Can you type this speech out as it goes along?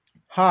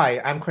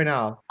Hi, I'm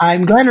Cornell.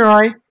 I'm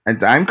Glenroy.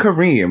 And I'm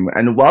Kareem,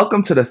 and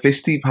welcome to the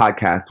Fish Tea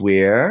Podcast,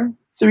 where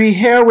Three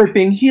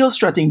hair-whipping,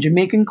 heel-strutting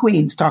Jamaican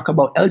queens talk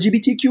about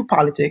LGBTQ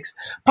politics,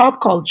 pop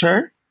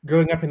culture,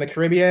 Growing up in the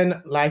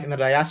Caribbean, life in the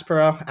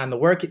diaspora, and the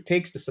work it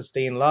takes to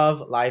sustain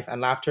love, life,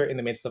 and laughter in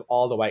the midst of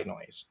all the white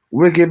noise.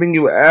 we're giving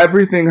you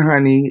everything,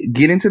 honey.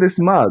 Get into this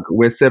mug.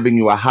 We're serving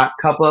you a hot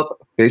cup of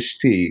fish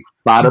tea.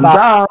 Bottoms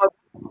up.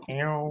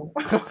 Ow.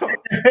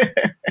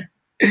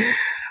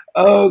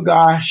 Oh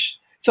gosh.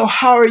 So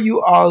how are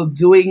you all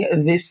doing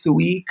this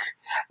week?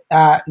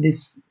 The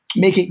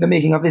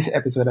making of this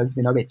episode has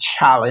been a bit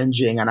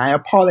challenging, and I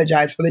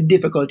apologize for the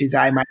difficulties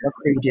I might have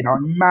created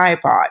on my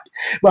part.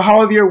 But how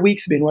have your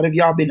weeks been? What have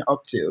y'all been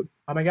up to?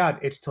 Oh my God,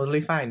 it's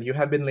totally fine. You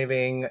have been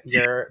living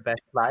your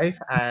best life,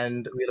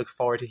 and we look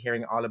forward to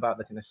hearing all about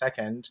that in a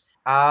second.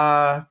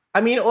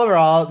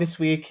 Overall, this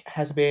week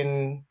has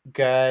been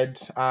good.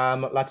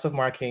 Lots of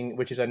marking,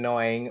 which is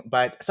annoying.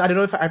 But so I don't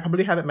know if I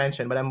probably haven't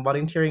mentioned, but I'm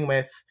volunteering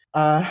with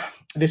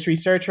this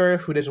researcher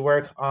who does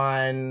work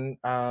on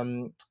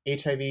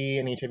HIV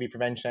and HIV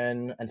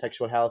prevention and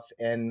sexual health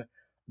in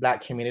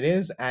Black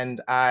communities.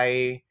 And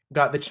I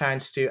got the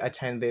chance to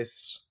attend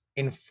this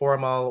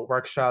informal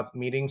workshop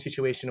meeting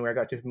situation where I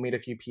got to meet a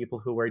few people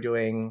who were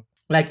doing,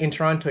 like in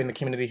Toronto in the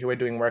community, who were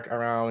doing work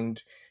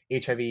around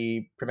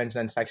HIV prevention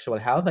and sexual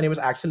health. And it was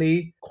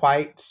actually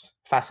quite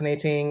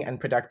fascinating and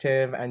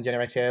productive and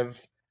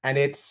generative. And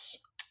it's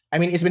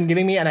been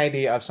giving me an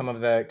idea of some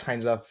of the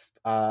kinds of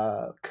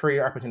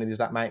career opportunities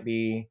that might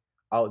be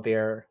out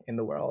there in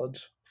the world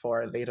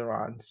for later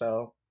on.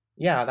 So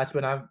yeah, that's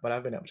what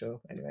I've been up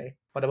to anyway.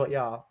 What about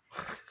y'all?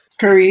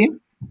 Kareem?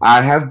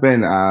 I have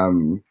been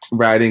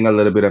riding a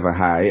little bit of a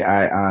high.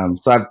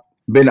 I've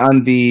been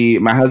on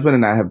my husband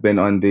and I have been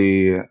on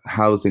the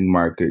housing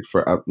market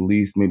for at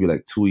least maybe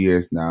like 2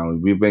 years now.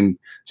 We've been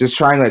just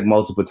trying like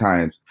multiple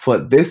times. For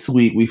this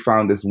week, we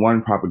found this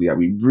one property that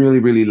we really,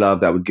 really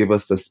love that would give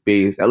us the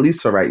space, at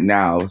least for right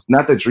now. It's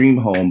not the dream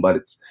home, but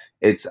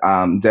it's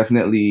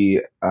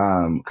definitely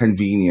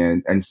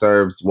convenient and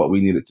serves what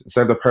we needed to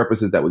serve, the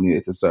purposes that we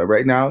needed to serve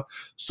right now.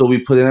 So we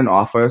put in an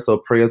offer. So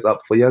prayers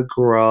up for your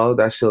girl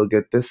that she'll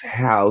get this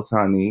house,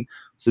 honey,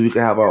 so we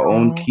can have our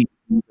own keys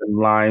and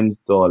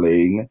limes,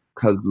 darling.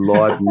 Because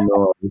Lord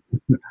knows,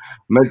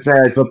 I'm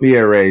excited for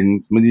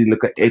parents. We need to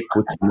look at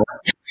equity. I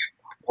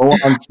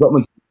want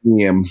something to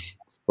name.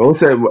 I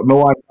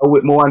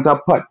want a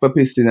pot for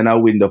piston and a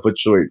window for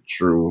throw it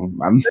through.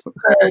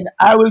 And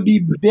I will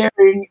be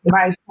bearing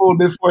my soul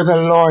before the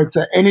Lord.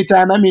 So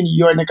anytime I'm in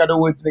your neck of the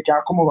woods, they can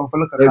come over for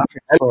look at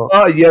that. So.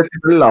 Oh yes,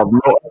 love.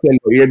 No, I tell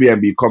you,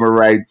 Airbnb coming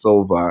right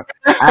over,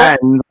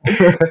 and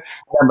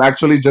I'm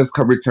actually just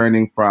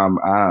returning from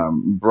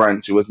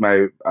brunch. It was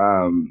my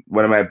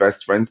one of my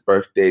best friend's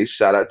birthday.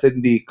 Shout out to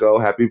Nico,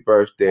 happy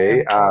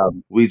birthday!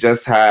 We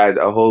just had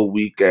a whole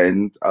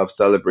weekend of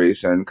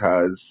celebration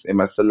because I'm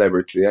a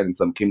celebrity and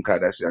some Kim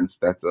Kardashian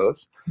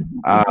status.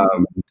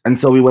 And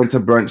so we went to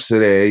brunch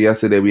today.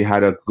 Yesterday we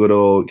had a good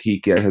old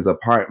kiki at his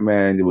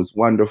apartment. It was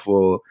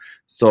wonderful.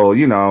 So, I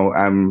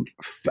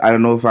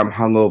don't know if I'm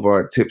hungover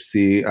or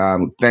tipsy.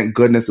 Thank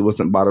goodness it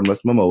wasn't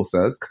bottomless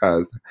mimosas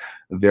because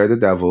they're the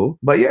devil.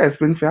 But yeah, it's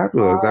been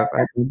fabulous. I've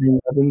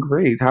been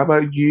great. How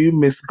about you,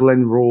 Miss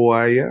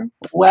Glenroy?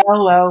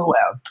 Well.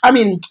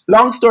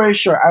 Long story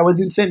short, I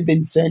was in St.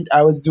 Vincent.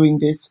 I was doing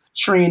this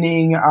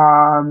training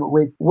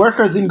with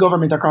workers in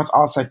government across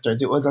all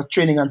sectors. It was a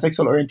training on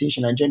sexual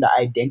orientation and gender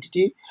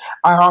identity.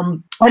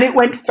 And it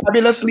went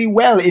fabulously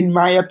well, in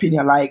my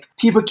opinion. Like,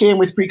 people came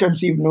with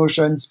preconceived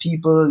notions.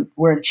 People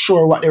weren't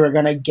sure what they were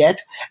going to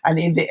get. And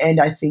in the end,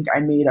 I think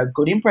I made a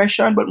good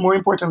impression. But more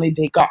importantly,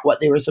 they got what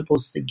they were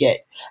supposed to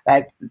get.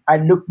 Like, I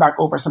looked back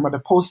over some of the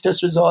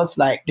post-test results.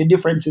 Like, the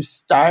difference is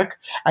stark.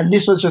 And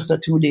this was just a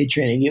 2-day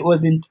training. It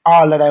wasn't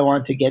all that I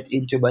want to get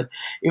into, but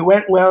it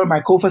went well. My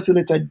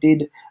co-facilitator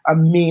did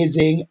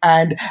amazing.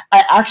 And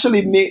I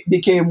actually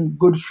became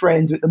good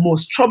friends with the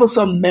most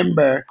troublesome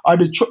member, or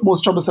the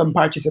most troublesome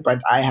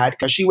participant I had,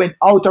 because she went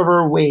out of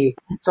her way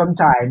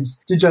sometimes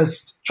to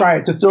just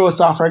try to throw us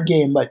off her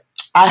game. But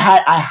I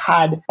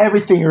had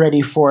everything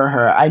ready for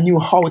her. I knew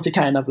how to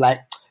kind of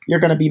like, you're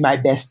going to be my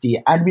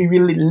bestie. And we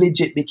really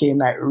legit became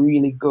like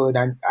really good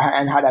and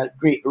had a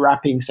great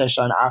rapping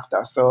session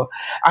after. So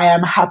I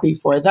am happy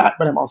for that,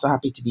 but I'm also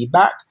happy to be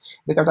back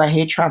because I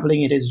hate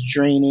traveling. It is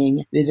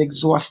draining. It is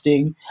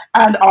exhausting.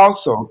 And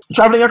also,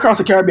 traveling across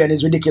the Caribbean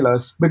is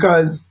ridiculous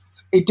because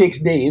it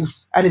takes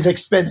days and it's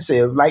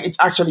expensive. Like, it's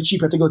actually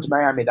cheaper to go to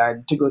Miami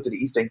than to go to the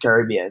Eastern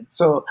Caribbean.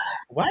 So,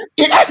 What?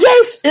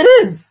 Yes, it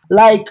is.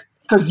 Like,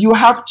 because you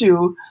have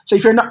to, so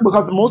if you're not,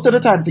 because most of the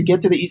time to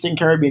get to the Eastern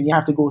Caribbean, you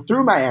have to go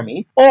through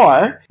Miami,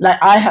 or like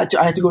I had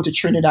to go to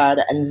Trinidad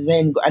and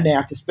then I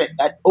have to spend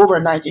that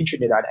overnight in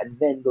Trinidad and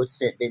then go to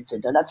St.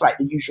 Vincent. And that's like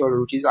the usual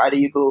route is either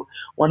you go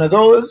one of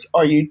those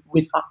or you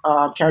with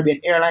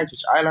Caribbean Airlines,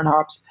 which island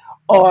hops,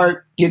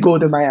 or you go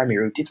the Miami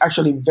route. It's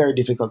actually very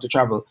difficult to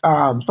travel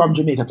from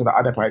Jamaica to the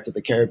other parts of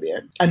the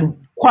Caribbean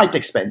and quite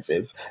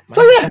expensive.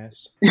 So yeah.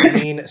 Goodness. I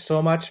mean,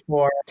 so much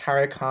for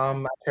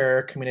CARICOM,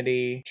 after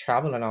community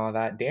travel and all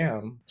that.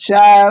 Damn.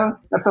 Child,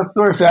 that's a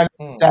story for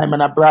next time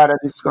and a broader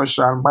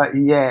discussion. But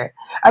yeah,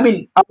 I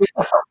mean,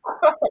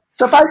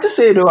 suffice to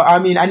say though, I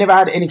mean, I never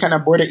had any kind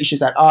of border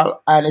issues at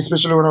all, and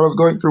especially when I was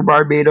going through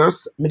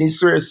Barbados, me did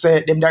swear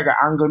say them that got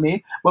angle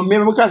me, but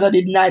maybe because I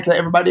did night, like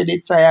everybody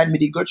did tired, me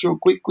did go through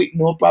quick,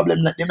 no problem.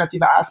 Like, them not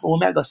even ask me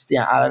when I go stay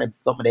and all of them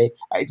stuff there.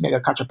 I make a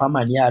catch up on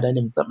man yard and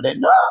them stuff there.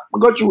 No, I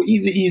go through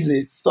easy.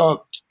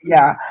 So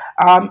yeah,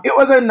 it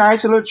was a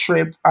nice little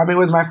trip. It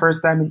was my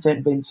first time in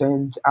St.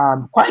 Vincent.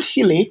 Quite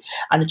hilly,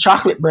 and the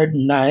chocolate bread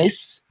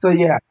nice. So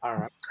yeah, All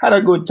right. had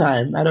a good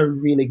time. Had a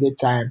really good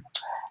time.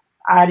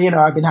 And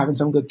I've been having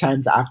some good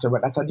times after,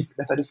 but that's a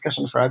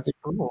discussion for a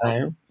different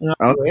time.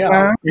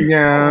 Okay.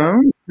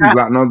 Yeah. You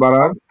got no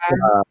butter?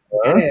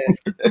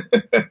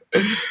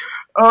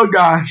 Oh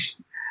gosh.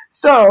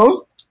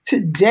 So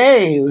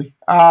today,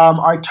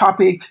 our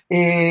topic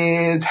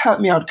is,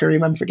 help me out,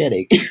 Kareem, I'm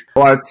forgetting.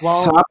 Our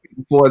topic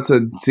for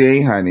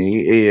today,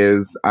 honey,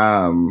 is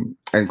and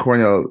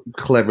Cornell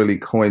cleverly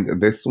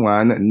coined this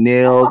one: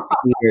 nails,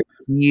 ears,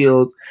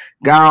 heels,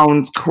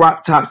 gowns,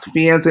 crop tops,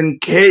 fans,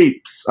 and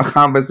capes. A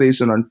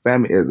conversation on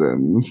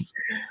feminisms.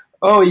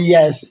 Oh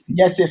yes.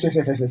 As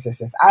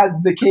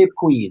the Cape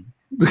Queen.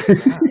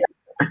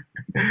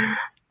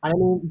 I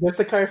mean, just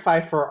to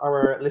clarify for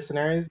our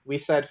listeners, we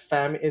said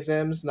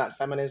feminisms, not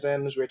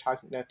feminisms. We're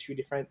talking about two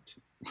different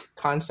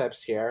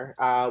concepts here.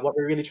 What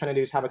we're really trying to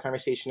do is have a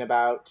conversation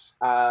about,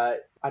 I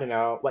don't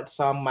know, what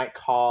some might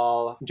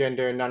call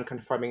gender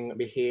non-conforming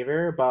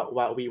behavior, but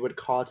what we would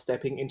call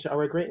stepping into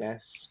our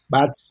greatness.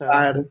 Bad.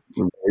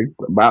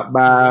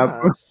 Bye.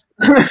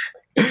 Yes.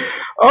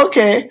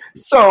 Okay,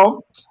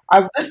 so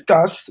as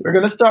discussed, we're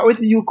gonna start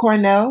with you,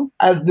 Cornell,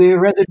 as the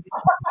resident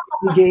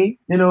gay.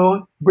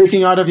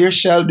 Breaking out of your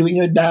shell, doing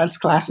your dance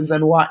classes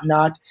and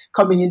whatnot,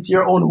 coming into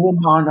your own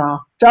woman.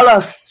 Tell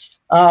us,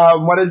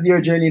 what has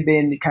your journey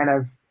been, kind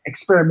of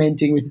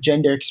experimenting with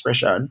gender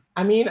expression?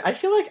 I mean, I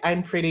feel like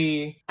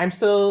I'm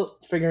still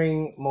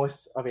figuring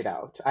most of it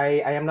out.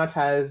 I am not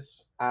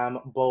as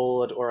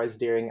bold or as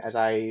daring as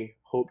I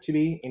hope to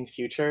be in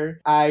future.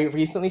 I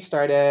recently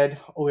started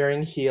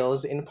wearing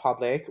heels in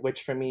public,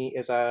 which for me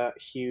is a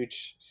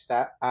huge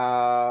step.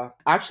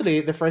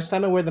 Actually, the first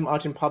time I wore them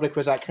out in public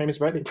was at Kareem's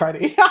birthday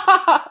party.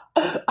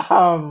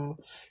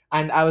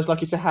 And I was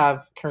lucky to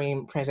have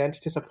Kareem present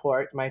to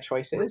support my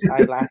choices.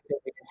 I lasted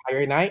the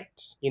entire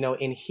night,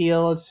 in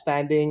heels,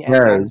 standing and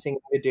dancing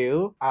to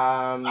do.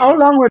 How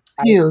long were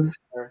the heels?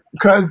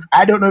 Because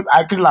I don't know if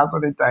I could last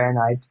an entire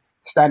night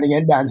standing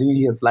and dancing in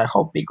heels. Like,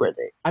 how big were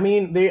they? I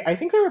mean, I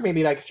think they were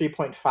maybe like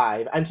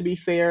 3.5. And to be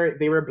fair,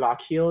 they were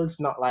block heels,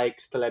 not like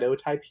stiletto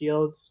type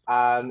heels.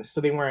 So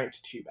they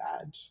weren't too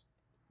bad.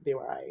 They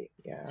were right,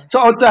 yeah. So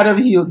outside of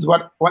heels,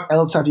 what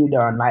else have you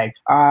done? Like,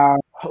 I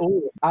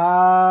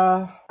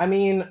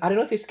mean, I don't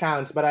know if this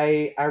counts, but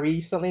I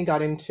recently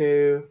got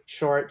into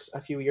shorts a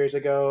few years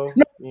ago.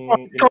 It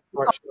can't.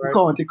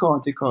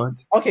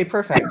 Okay,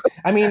 perfect.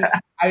 I mean,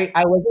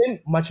 I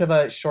wasn't much of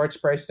a shorts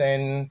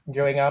person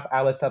growing up.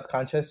 I was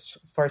self-conscious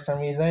for some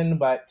reason,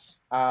 but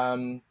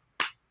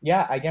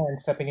yeah, again,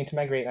 stepping into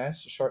my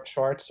greatness.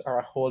 Shorts are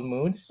a whole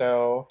mood.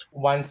 So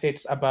once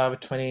it's above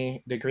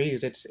 20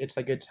 degrees, it's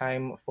a good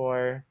time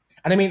for.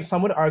 And I mean,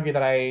 some would argue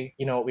that I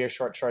wear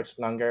short shorts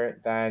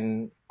longer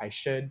than I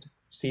should,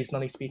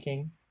 seasonally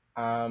speaking.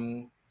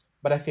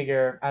 But I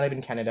figure I live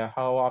in Canada.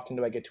 How often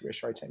do I get to wear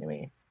shorts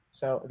anyway?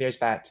 So there's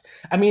that.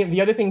 I mean,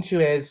 the other thing too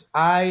is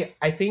I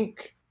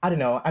think, I don't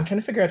know, I'm trying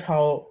to figure out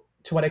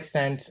to what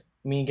extent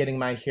me getting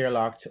my hair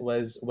locked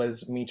was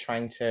me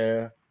trying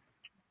to.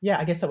 Yeah,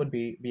 I guess that would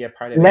be a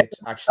part of it,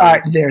 actually.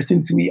 Start there,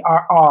 since we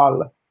are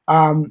all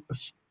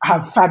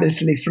have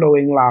fabulously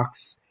flowing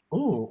locks.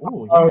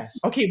 Oh, yes.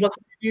 Okay, well,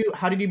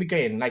 how did you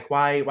begin? Like,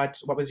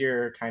 what was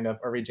your kind of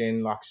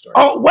origin lock story?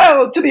 Oh,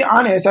 well, to be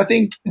honest, I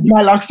think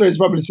my lock story is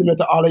probably similar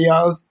to all of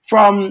y'all's.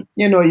 From,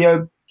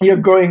 you're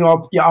growing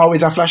up, you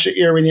always have flash your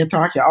ear when you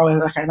talk, you always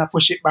kind of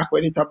push it back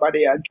when it's about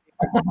the end.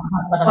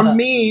 For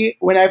me,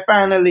 when I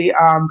finally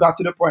got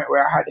to the point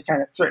where I had a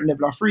kind of certain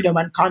level of freedom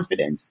and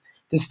confidence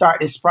to start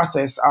this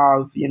process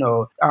of,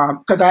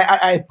 because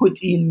I put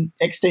in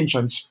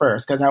extensions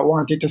first because I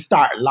wanted to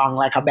start long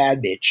like a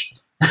bad bitch.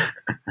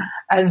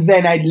 And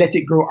then I'd let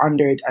it grow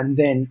under it. And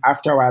then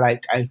after a while,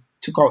 I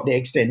took out the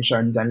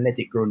extensions and let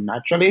it grow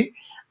naturally.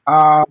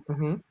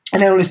 And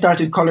I only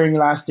started coloring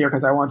last year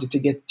because I wanted to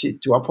get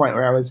to a point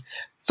where I was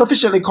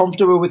sufficiently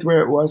comfortable with where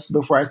it was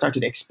before I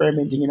started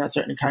experimenting in a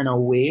certain kind of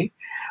way.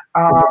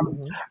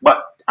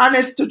 But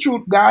honest to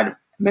truth, God,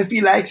 I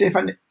feel like if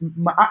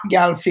my hot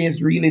girl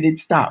phase really did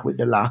start with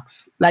the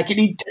locks. Like it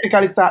did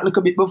technically start a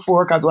little bit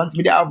before, because once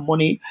we did have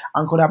money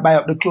and could have buy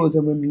up the clothes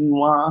that we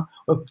want,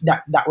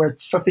 that were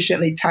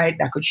sufficiently tight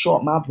that could show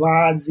up my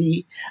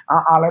body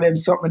and all of them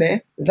something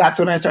there. That's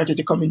when I started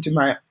to come into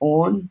my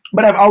own.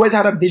 But I've always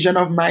had a vision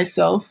of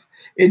myself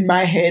in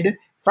my head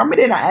from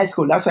me in high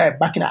school. That's why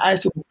back in high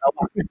school, I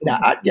wanted to be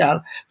that hot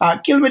girl.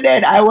 Kill me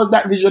dead. I was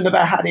that vision that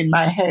I had in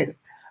my head.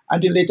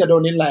 Until later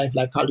on in life,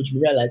 like college,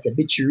 we realized that,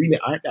 bitch, you really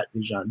aren't that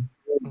vision.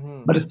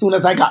 Mhm. But as soon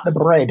as I got the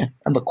bread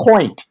and the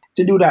coin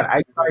to do that,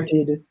 I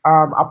started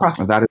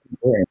That is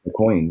important, the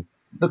coins.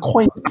 the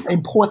coin is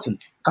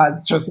important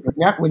because just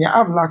when you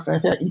have locks, I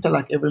feel like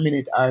interlock every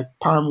minute or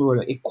palm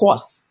roller, it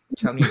costs.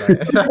 Tell me about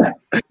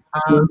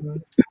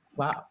it.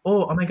 Wow.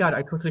 Oh my God!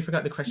 I totally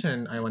forgot the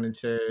question I wanted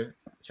to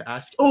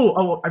ask.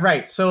 Oh,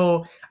 right.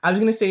 So I was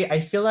gonna say I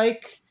feel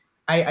like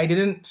I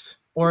didn't,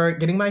 or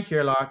getting my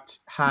hair locked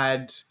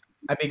had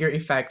a bigger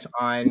effect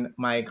on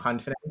my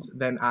confidence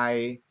than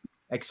I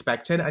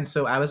expected, and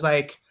so I was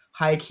like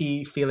high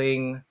key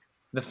feeling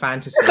the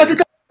fantasy. Because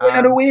it's like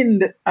in the Um,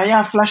 wind, and you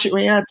have flash it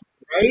when you have to,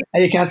 right?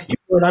 and you can skip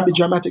around and be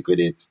dramatic with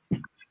it.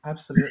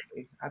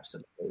 Absolutely,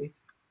 absolutely.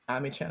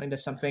 It channeling to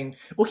something.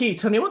 Okay,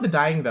 tell me about the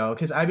dyeing though,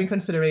 because I've been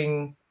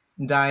considering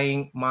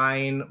dyeing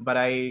mine, but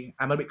I'm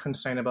a bit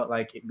concerned about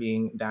like it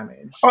being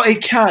damaged. Oh,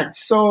 it can't.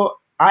 So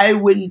I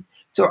wouldn't.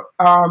 So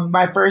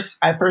I first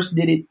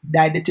did it,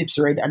 dyed the tips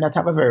red, and I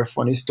have a very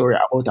funny story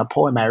about a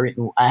poem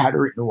I had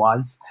written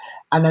once,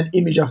 and an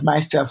image of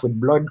myself with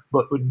blood,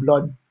 but with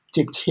blood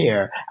tipped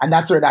hair, and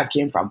that's where that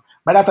came from.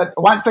 But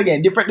once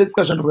again different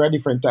discussion for a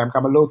different time.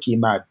 'Cause I'm a low key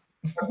mad.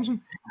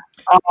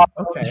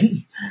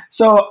 Okay.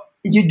 So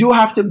you do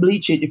have to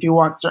bleach it if you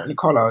want certain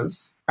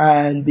colors,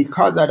 and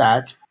because of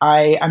that,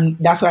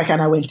 that's why I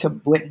kind of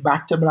went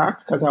back to black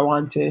because I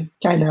want to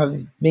kind of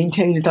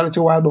maintain it a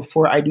little while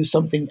before I do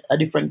something a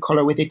different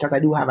color with it because I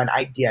do have an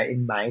idea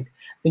in mind.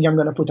 I think I'm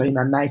gonna put in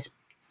a nice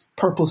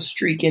purple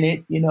streak in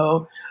it,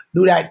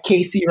 do that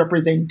KC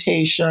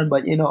representation,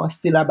 but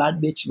still a bad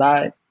bitch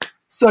vibe.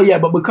 So yeah,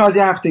 but because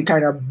you have to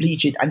kind of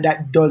bleach it, and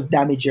that does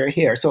damage your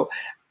hair. So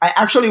I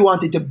actually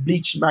wanted to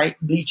bleach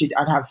it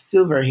and have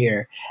silver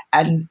hair.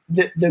 And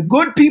the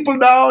good people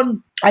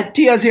down at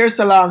Tia's Hair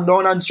Salon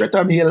down on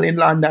Streatham Hill in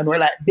London were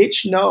like,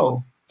 bitch,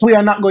 no, we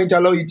are not going to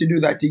allow you to do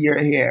that to your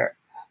hair.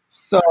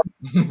 So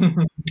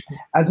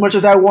as much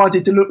as I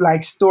wanted to look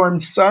like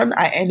Storm's son,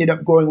 I ended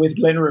up going with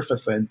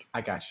Glenrificent.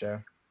 I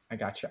gotcha.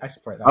 I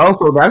support that. Oh,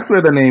 so that's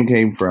where the name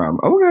came from.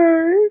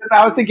 Okay.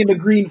 I was thinking the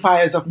green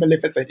fires of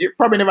Maleficent. It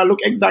probably never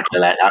looked exactly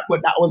like that,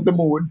 but that was the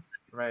mood.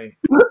 Right.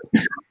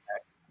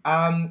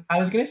 I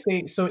was gonna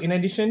say, so in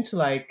addition to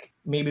like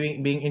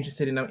maybe being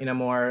interested in a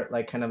more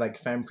like kind of like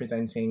femme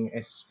presenting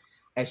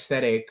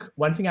aesthetic,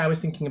 one thing I was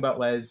thinking about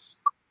was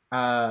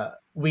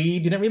we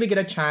didn't really get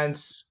a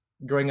chance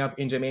growing up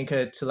in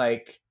Jamaica to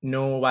like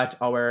know what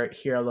our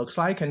hair looks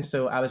like, and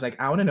so I was like,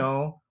 I want to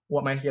know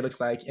what my hair looks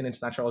like in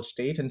its natural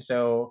state, and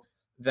so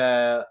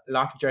the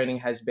lock journey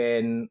has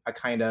been a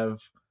kind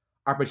of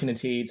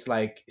opportunity to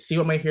like see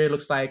what my hair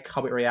looks like,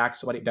 how it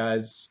reacts, what it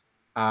does,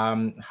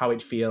 how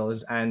it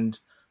feels, and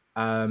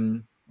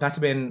that's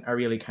been a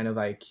really kind of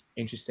like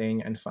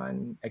interesting and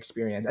fun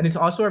experience. And it's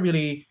also a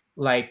really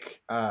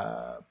like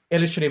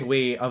illustrative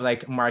way of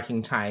like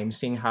marking time,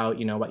 seeing how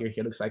what your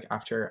hair looks like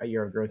after a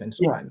year of growth and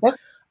so on.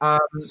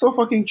 That's so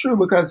fucking true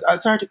because I'm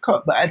sorry to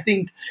cut, but I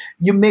think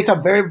you make a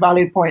very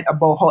valid point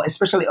about how,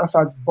 especially us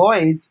as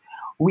boys,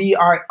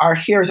 our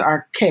hairs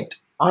are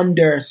kept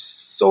under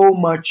so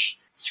much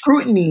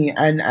scrutiny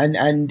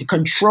and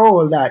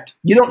control that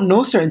you don't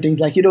know certain things.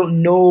 Like you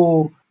don't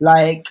know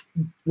like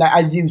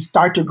as you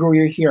start to grow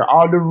your hair,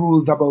 all the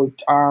rules about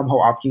how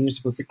often you're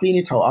supposed to clean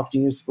it, how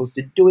often you're supposed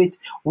to do it,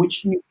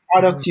 which new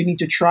products you need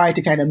to try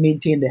to kind of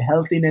maintain the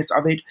healthiness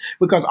of it,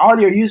 because all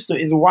you're used to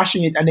is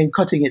washing it and then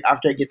cutting it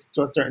after it gets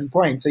to a certain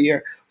point. So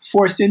you're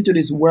forced into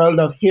this world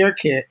of hair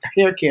care,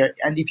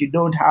 and if you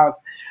don't have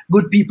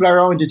good people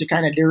around you to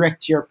kind of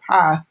direct your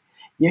path,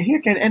 your hair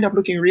can end up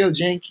looking real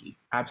janky.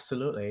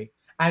 Absolutely.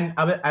 And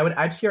I would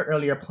add to your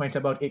earlier point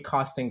about it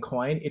costing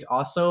coin. It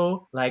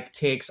also like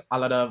takes a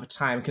lot of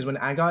time because when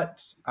I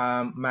got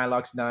my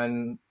locks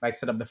done, like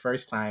set up the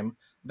first time,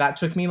 that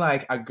took me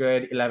like a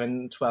good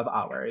 11, 12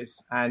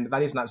 hours. And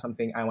that is not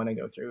something I want to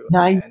go through.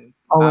 9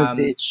 hours,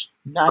 bitch.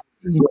 9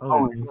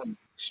 hours.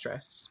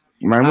 Stress.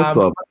 Mine was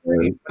 12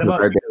 hours. What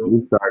about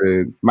you?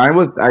 Started. Mine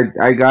was,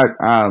 I got,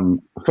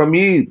 for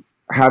me,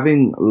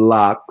 having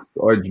locks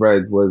or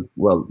dreads was,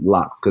 well,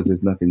 locks because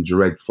there's nothing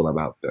dreadful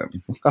about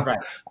them. Right.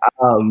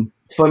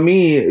 For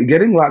me,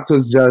 getting locks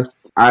was just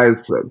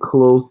as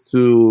close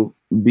to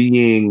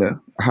being,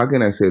 how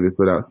can I say this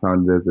without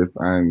sounding as if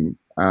I'm,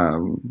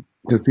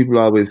 because people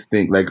always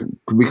think like,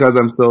 because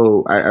I'm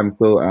so, I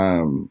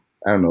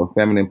don't know,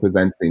 feminine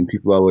presenting,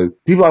 people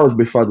always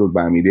befuddled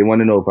by me. They want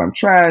to know if I'm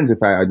trans, if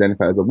I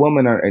identify as a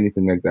woman or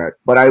anything like that.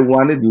 But I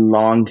wanted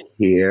long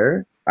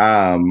hair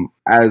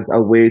as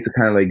a way to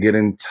kind of like get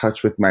in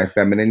touch with my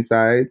feminine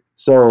side.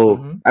 So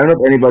I don't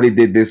know if anybody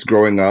did this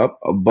growing up,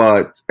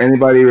 but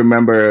anybody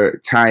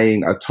remember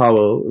tying a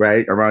towel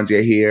right around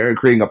your hair and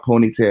creating a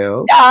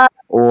ponytail? Yeah.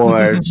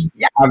 Or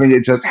having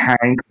it just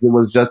hang, it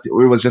was just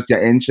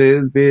your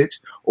inches, bitch,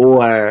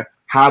 or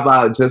How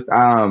about just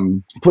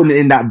putting it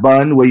in that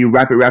bun where you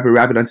wrap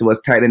it until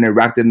it's tight and then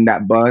wrapped it in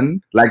that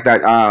bun like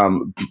that?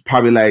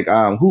 Probably like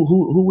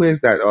who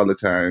wears that all the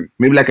time?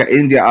 Maybe like an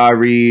India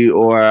Ari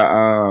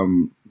or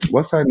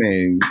what's her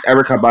name?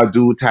 Erica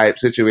Badu type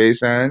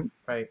situation.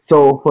 Right.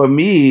 So for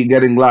me,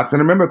 getting locks, and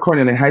I remember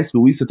Cornell in high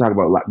school, we used to talk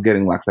about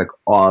getting locks like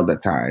all the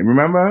time.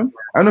 Remember? I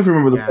don't know if you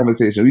remember the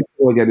conversation. We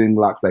were getting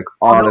locks like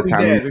all the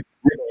time. We did.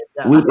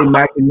 We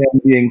imagine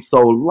them being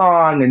so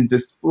long and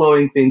this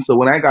flowing thing. So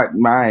when I got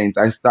mine,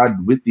 I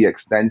started with the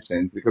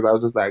extensions because I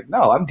was just like,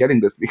 no, I'm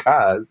getting this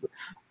because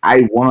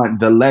I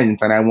want the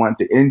length and I want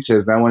the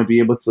inches and I want to be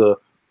able to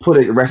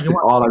put it resting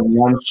all on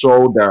one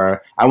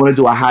shoulder. I want to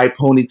do a high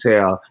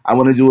ponytail. I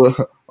want to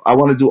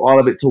do all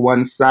of it to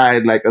one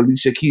side, like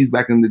Alicia Keys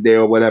back in the day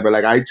or whatever.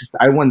 Like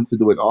I wanted to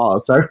do it all.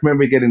 So I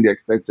remember getting the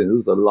extension. It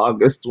was the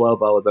longest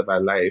 12 hours of my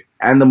life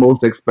and the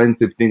most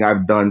expensive thing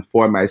I've done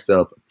for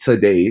myself to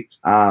date.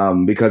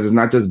 Because it's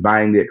not just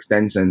buying the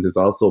extensions, it's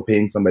also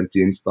paying somebody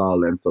to install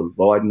them. So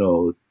Lord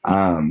knows.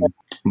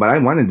 But I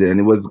wanted it, and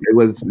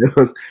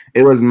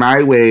it was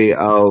my way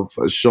of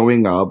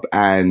showing up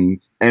and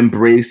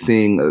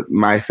embracing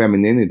my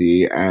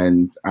femininity,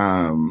 and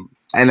I,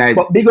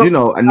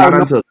 not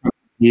until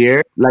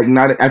here, like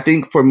not. I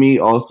think for me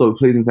also it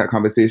plays into that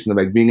conversation of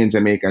like being in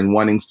Jamaica and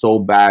wanting so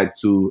bad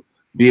to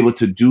be able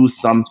to do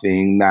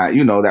something that,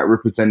 that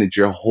represented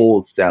your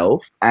whole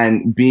self,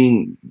 and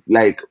being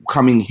like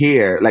coming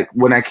here, like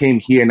when I came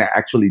here and I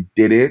actually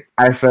did it,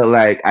 I felt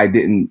like I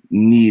didn't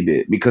need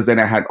it because then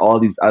I had all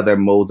these other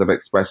modes of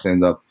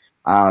expression of,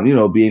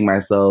 being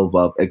myself,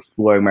 of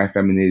exploring my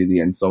femininity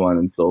and so on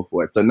and so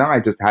forth. So now I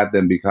just have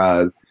them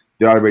because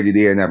they're already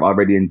there and I've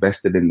already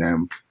invested in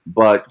them.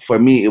 But for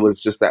me, it was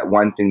just that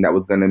one thing that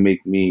was going to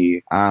make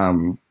me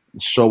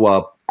show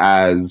up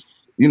as,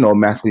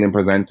 masculine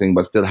presenting,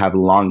 but still have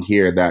long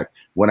hair that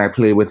when I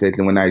play with it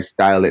and when I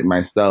style it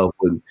myself,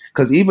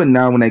 because even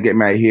now when I get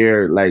my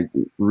hair like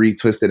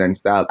retwisted and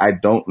styled, I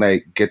don't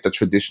like get the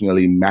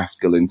traditionally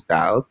masculine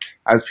styles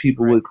as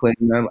people would claim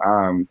them.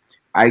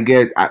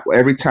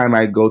 Every time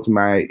I go to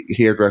my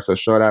hairdresser,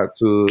 shout out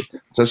to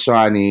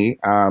Shawnee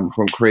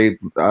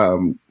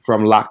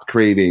from Locked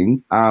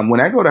Cravings. When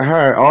I go to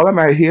her, all of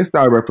my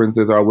hairstyle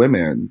references are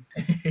women.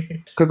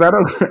 Because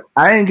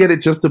I ain't get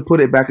it just to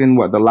put it back in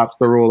the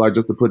lobster roll or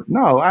just to put.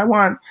 No, I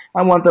want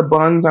the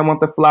buns, I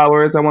want the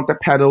flowers, I want the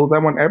petals, I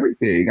want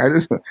everything. I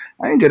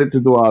didn't get it to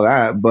do all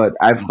that, but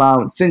I've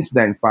since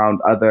then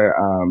found other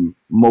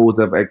modes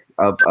of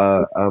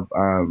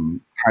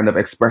kind of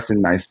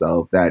expressing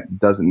myself that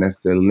doesn't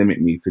necessarily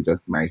limit me to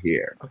just my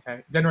hair.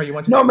 Okay, Denver, you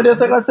want to? No, but just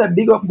like I said,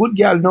 big up good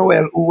girl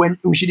Noel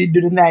who she did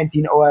do the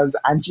 19 hours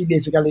and she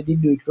basically did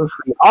do it for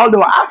free.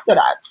 Although after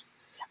that,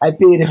 I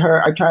paid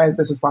her. I tried as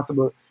best as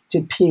possible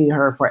to pay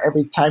her for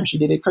every time she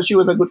did it because she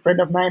was a good friend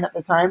of mine at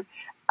the time.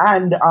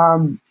 And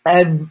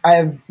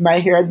my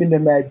hair has been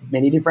done by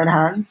many different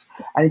hands,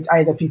 and it's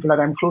either people that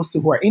I'm close to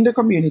who are in the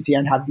community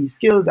and have these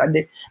skills, and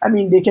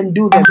they can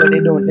do them, but they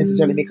don't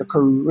necessarily make a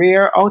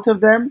career out of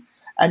them.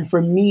 And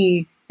for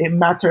me, it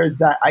matters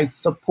that I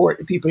support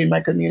the people in my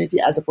community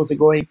as opposed to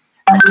going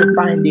and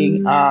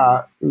finding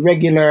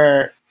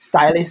regular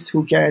stylists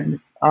who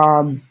can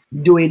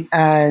do it,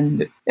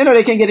 and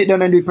they can get it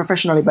done and do it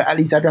professionally, but at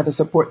least I'd rather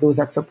support those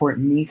that support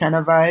me kind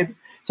of vibe.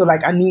 So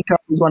like Anika,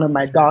 who's one of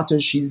my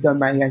daughters, she's done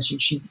my hair and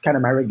she's kind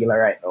of my regular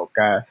right now.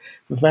 Okay,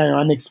 so finding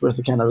one next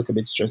person kind of look a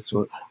bit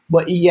stressful,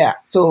 but yeah.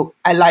 So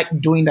I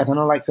like doing that and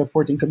I like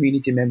supporting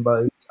community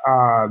members.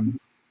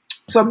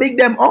 So big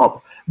them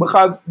up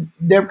because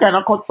they've kind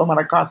of cut some of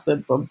the cost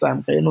them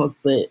sometimes. Say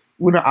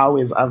we don't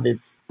always have it,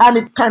 and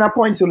it kind of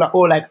points to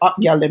like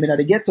hot girl them in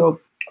the ghetto.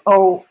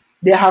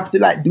 They have to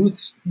like do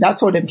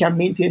that's how they can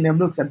maintain them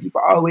looks, and people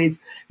always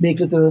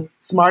make little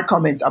smart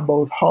comments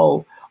about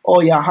how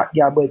you're a hot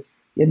girl, but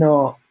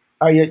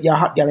or you're a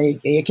hot girl and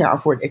you can't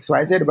afford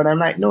XYZ. But I'm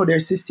like, no,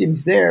 there's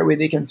systems there where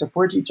they can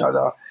support each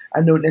other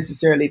and don't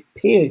necessarily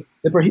pay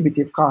the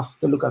prohibitive cost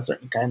to look a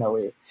certain kind of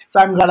way.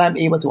 So I'm glad I'm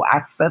able to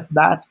access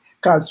that,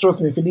 because trust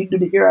me, if you need to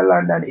do the Air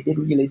London, it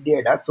really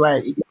there. That's why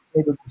it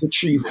did to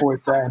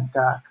 3-4 times.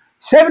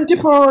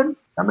 £70.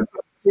 I'm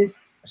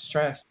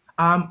stressed.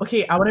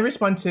 Okay, I want to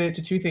respond to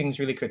two things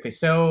really quickly.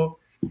 So,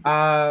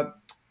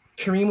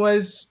 Kareem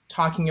was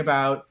talking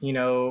about,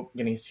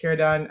 getting his hair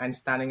done and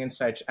styling and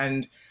such.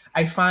 And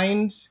I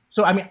find,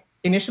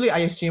 initially I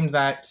assumed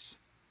that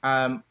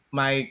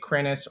my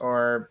queerness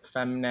or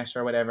feminist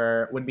or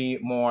whatever would be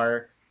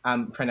more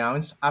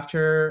pronounced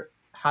after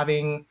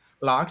having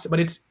locks. But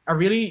it's a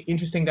really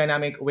interesting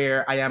dynamic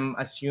where I am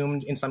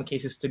assumed in some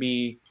cases to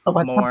be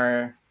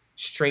more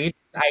straight.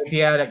 The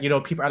idea that,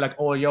 people are like,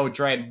 oh, yo,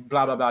 dread,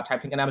 blah, blah, blah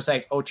type thing. And I was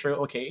like, oh, true,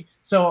 okay.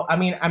 So,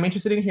 I'm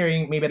interested in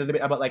hearing maybe a little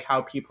bit about like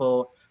how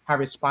people have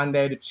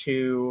responded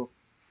to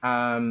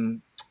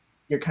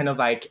your kind of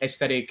like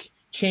aesthetic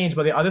change.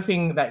 But the other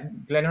thing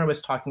that Glenora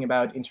was talking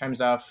about in terms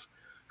of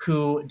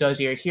who does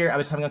your hair, I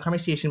was having a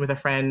conversation with a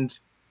friend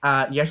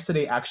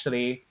yesterday,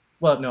 actually.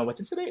 Well, no, was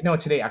it today? No,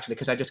 today, actually,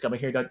 because I just got my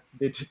hair done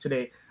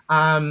today.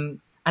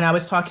 And I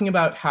was talking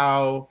about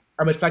how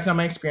I was reflecting on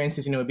my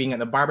experiences, being at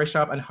the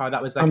barbershop and how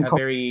that was like a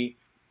very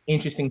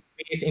interesting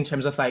space in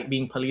terms of like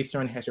being policed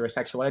around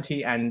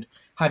heterosexuality and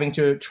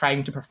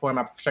trying to perform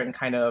a certain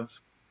kind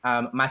of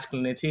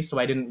masculinity, so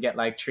I didn't get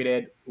like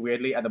treated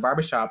weirdly at the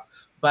barbershop.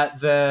 But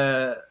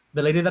the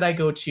lady that I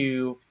go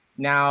to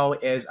now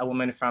is a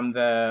woman from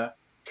the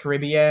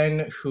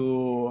Caribbean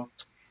who,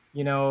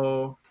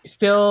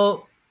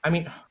 still, I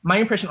mean, my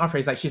impression of her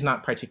is like she's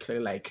not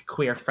particularly like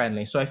queer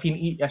friendly. So I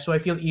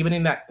feel even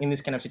in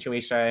this kind of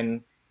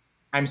situation,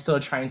 I'm still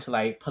trying to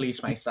like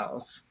police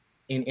myself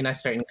in a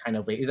certain kind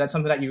of way. Is that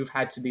something that you've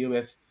had to deal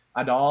with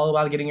at all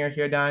while getting your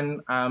hair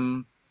done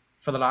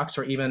for the locks,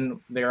 or even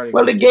there?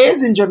 Well, the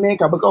gays in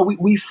Jamaica, because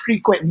we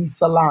frequent these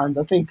salons.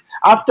 I think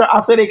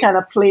after they kind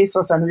of place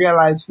us and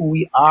realize who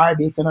we are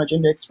based on our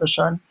gender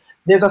expression,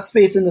 there's a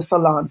space in the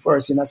salon for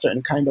us in a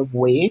certain kind of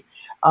way.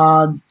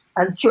 And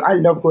I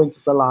love going to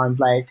salons.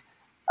 Like,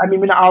 I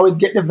mean, I always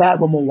get the vibe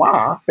when I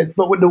want,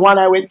 but with the one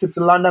I went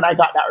to London, I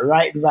got that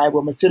right vibe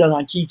when I sit down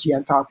and kiki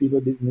and talk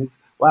people business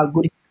while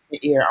good in the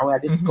ear and when I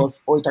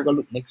discuss how it I go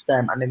look next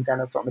time and then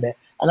kind of something there.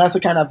 And that's the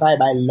kind of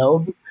vibe I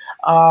love.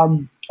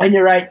 And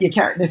you're right, you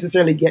can't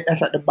necessarily get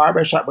that at the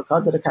barbershop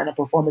because of the kind of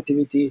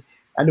performativity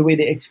and the way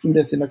they exclude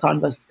us in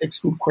the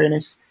exclude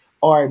queerness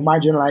or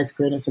marginalize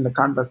queerness in the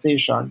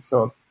conversation.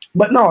 So,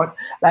 but no,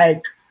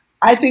 like,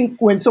 I think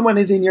when someone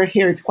is in your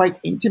hair, it's quite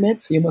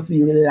intimate. So you must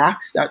be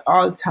relaxed at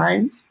all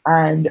times.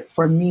 And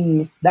for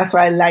me, that's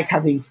why I like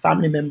having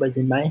family members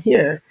in my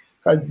hair,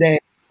 because then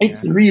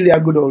it's really a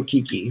good old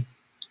kiki.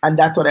 And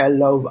that's what I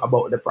love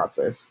about the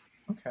process.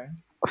 Okay.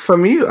 For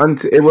me,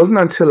 it wasn't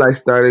until I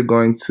started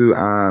going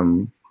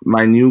to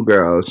my new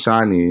girl,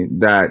 Shani,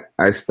 that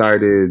I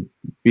started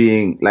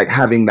being like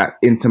having that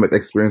intimate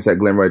experience that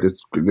Glenroy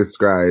just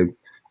described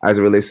as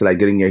it relates to like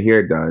getting your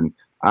hair done.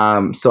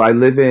 So I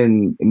live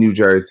in New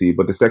Jersey,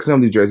 but the section of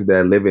New Jersey that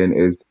I live in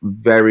is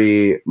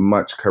very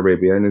much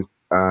Caribbean,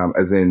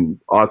 as in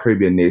all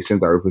Caribbean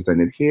nations are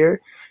represented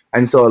here.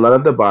 And so a lot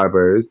of the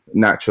barbers,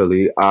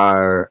 naturally,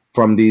 are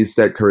from these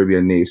said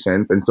Caribbean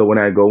nations. And so when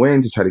I go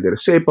in to try to get a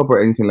shape up or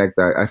anything like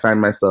that, I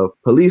find myself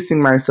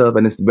policing myself,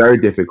 and it's very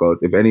difficult.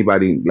 If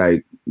anybody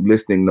like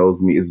listening knows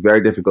me, it's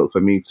very difficult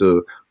for me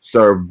to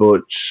serve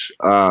butch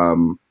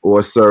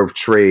or serve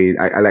trade.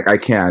 I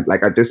can't.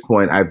 Like at this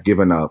point, I've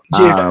given up.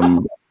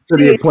 To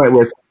the point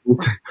where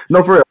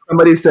no, for real,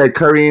 somebody said,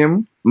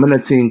 Kareem, I'm gonna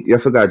think you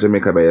forgot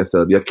Jamaica by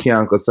yourself. You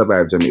can't go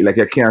survive Jamaica. Like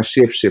you can't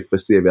shape shift for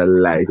save your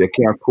life. You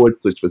can't code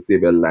switch for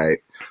save your life.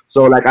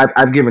 So like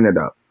I've given it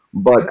up.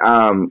 But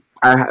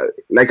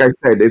like I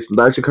said, it's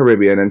largely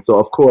Caribbean, and so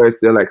of course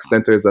they're like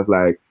centers of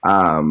like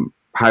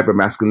hyper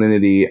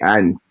masculinity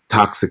and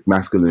toxic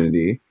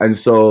masculinity. And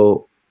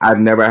so I've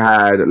never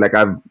had like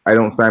I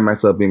don't find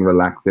myself being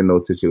relaxed in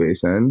those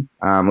situations.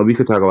 And we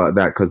could talk about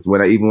that because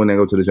when I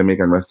go to the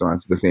Jamaican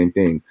restaurants, it's the same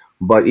thing.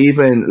 But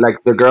even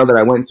like the girl that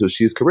I went to,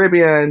 she's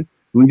Caribbean.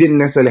 We didn't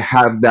necessarily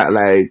have that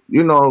like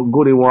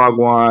goody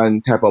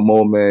wagwan type of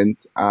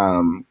moment.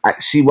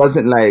 She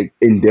wasn't like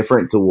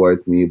indifferent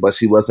towards me, but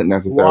she wasn't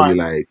necessarily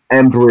like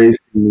embracing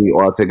me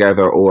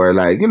altogether or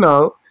like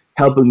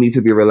helping me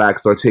to be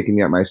relaxed or taking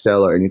me out my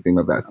shell or anything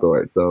of that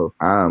sort. So,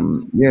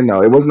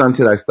 it wasn't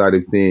until I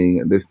started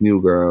seeing this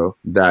new girl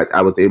that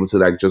I was able to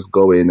like just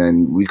go in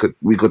and we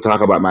could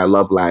talk about my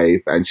love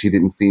life, and she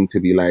didn't seem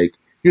to be like,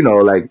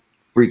 like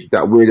freaked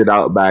out, weirded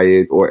out by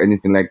it or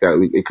anything like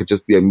that. It could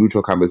just be a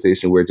mutual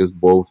conversation. We're just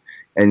both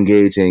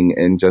engaging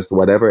in just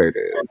whatever it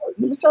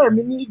is. Sorry,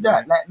 me need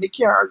that. Like, me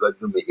can't go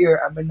do me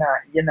ear.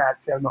 You're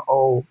not telling me,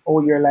 oh,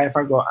 your life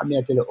ago. I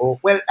tell you, oh.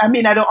 Well, I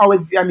don't always,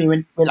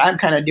 I'm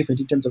kind of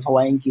different in terms of how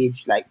I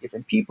engage, like,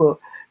 different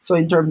people. So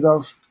in terms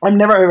of, I'm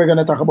never ever going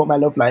to talk about my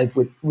love life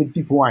with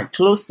people who aren't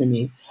close to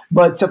me.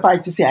 But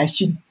suffice to say, I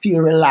should feel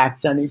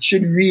relaxed, and it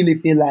should really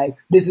feel like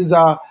this is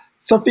a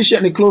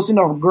sufficiently close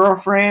enough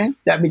girlfriend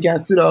that me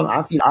can sit down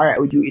and feel all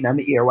right with you in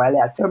my ear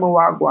while I tell me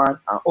what I want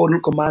and all the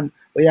command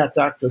where you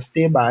talk to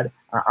stay bad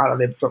and all of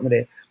them something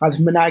there.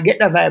 Because when I get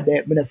the vibe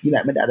there, I feel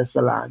like my dad is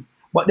salon.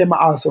 But then I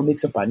also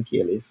mix up and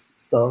careless.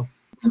 So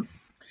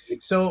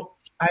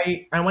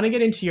I want to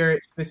get into your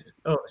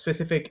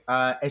specific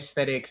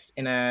aesthetics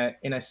in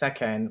a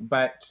second,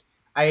 but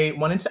I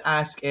wanted to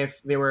ask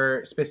if there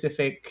were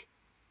specific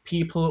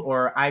people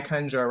or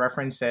icons or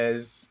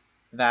references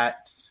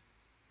that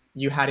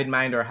you had in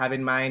mind or have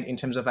in mind in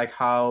terms of like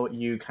how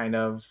you kind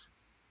of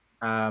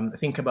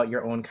think about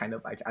your own kind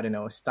of like, I don't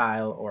know,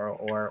 style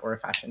or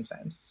fashion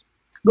sense.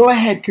 Go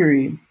ahead,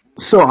 Kareem.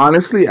 So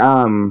honestly,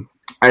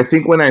 I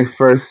think when I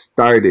first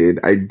started,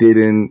 I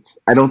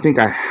don't think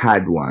I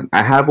had one.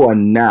 I have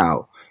one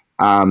now.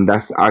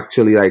 That's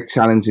actually like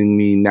challenging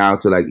me now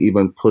to like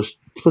even push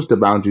the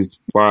boundaries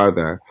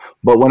farther.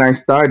 But when I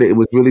started, it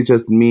was really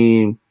just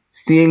me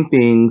seeing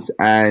things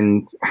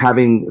and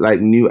having like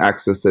new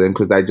access to them,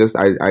 because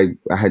I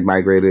had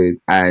migrated,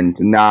 and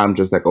now I'm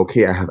just like,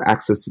 okay, I have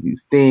access to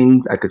these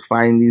things. I could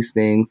find these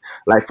things.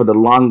 Like for the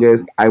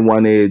longest, I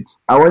wanted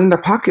a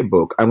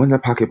pocketbook. I wanted a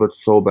pocketbook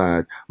so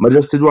bad, but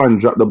just to do and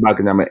drop the bag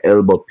in my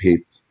elbow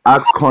pit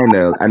ask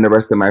Cornell and the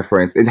rest of my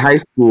friends. In high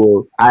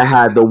school, I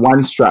had the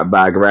one strap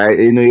bag, right?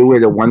 You know, you wear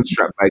the one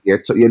strap bag.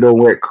 You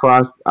don't wear it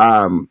cross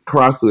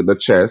with the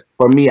chest.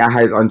 For me, I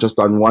had it on just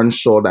on one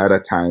shoulder at a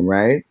time,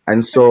 right?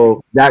 And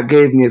so that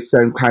gave me a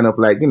sense, kind of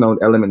like, you know,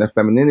 element of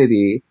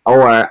femininity.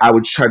 Or I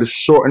would try to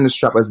shorten the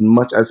strap as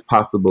much as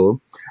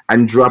possible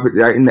and drop it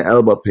right in the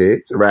elbow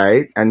pit,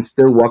 right? And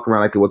still walk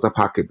around like it was a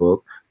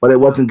pocketbook, but it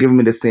wasn't giving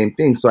me the same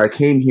thing. So I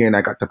came here and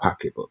I got the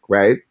pocketbook,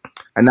 right?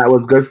 And that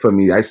was good for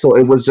me. I so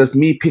it was just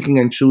me picking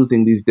and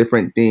choosing these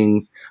different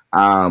things.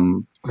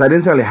 So I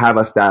didn't really have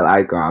a style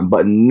icon,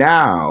 but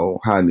now,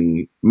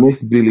 honey,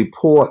 Miss Billy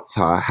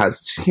Porter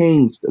has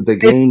changed the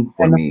game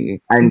for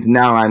me, and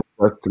now I'm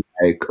just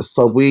like,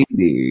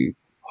 Sweetie,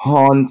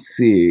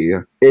 Hansi,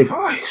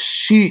 if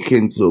she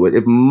can do it,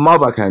 if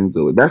mother can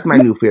do it, that's my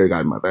new fairy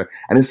godmother.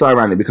 And it's so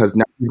ironic because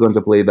now she's going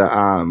to play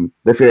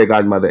the fairy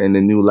godmother in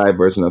the new live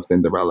version of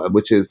Cinderella,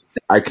 which is,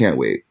 I can't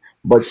wait.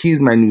 But he's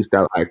my new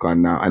style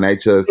icon now, and I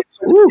just It's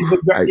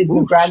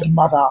the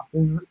grandmother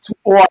to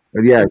all,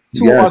 yes,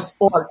 to yes. us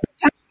all.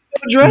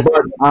 Dress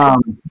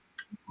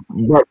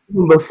But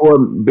even before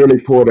Billy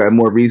Porter and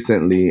more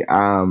recently,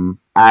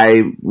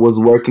 I was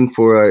working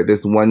for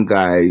this one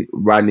guy,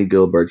 Rodney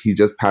Gilbert. He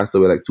just passed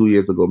away like 2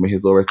 years ago. May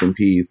his soul rest in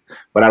peace.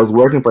 But I was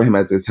working for him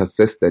as his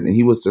assistant, and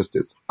he was just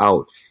this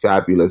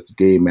fabulous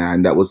gay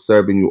man that was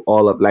serving you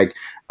all up.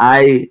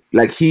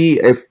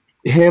 If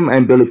him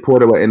and Billy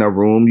Porter were in a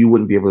room, you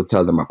wouldn't be able to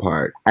tell them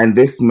apart. And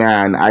this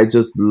man, I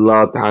just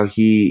loved how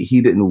he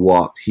didn't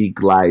walk, he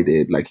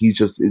glided. Like it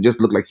just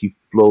looked like he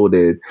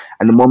floated.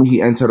 And the moment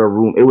he entered a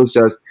room, it was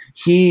just,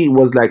 he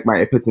was like my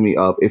epitome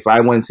of, if I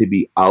wanted to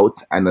be out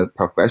and a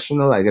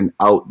professional, like an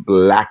out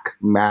black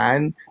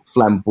man,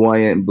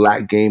 flamboyant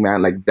black gay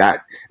man, like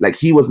that, like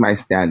he was my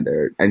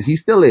standard, and he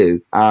still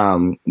is.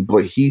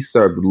 But he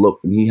served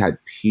looks and he had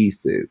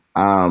pieces.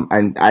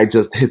 And I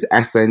just, his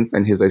essence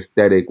and his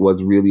aesthetic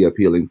was really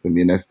appealing to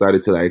me, and I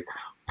started to like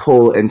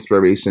pull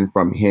inspiration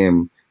from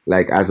him,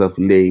 like as of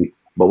late.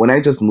 But when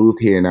I just moved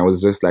here and I was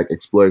just like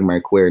exploring my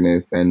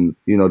queerness and,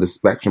 you know, the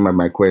spectrum of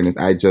my queerness,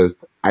 I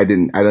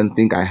don't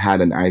think I had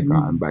an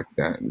icon back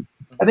then.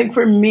 I think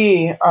for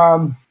me,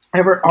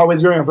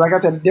 always growing up, like I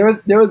said, there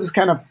was this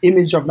kind of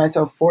image of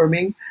myself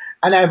forming,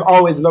 and I've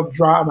always loved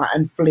drama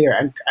and flair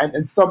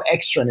and some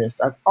extraness.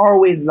 I've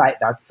always liked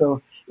that.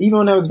 So even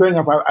when I was growing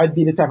up, I'd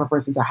be the type of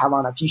person to have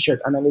on a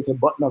t-shirt and a little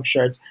button-up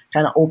shirt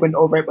kind of opened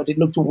over it, but it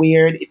looked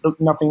weird. It looked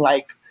nothing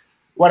like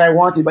what I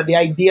wanted. But the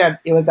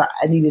idea, it was that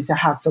I needed to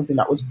have something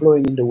that was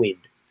blowing in the wind.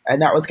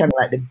 And that was kind of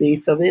like the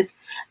base of it.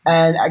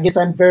 And I guess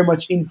I'm very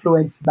much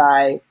influenced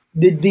by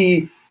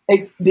the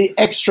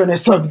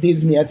extraness of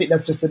Disney. I think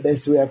that's just the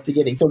best way of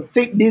getting. So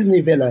think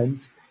Disney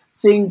villains,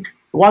 think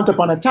Once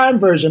Upon a Time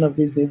version of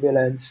Disney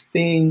villains,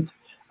 think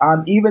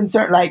even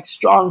certain like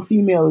strong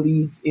female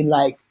leads in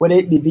like whether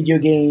it be video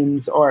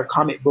games or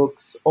comic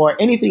books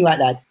or anything like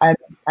that.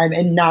 I'm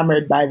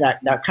enamored by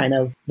that kind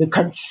of the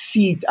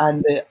conceit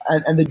and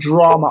the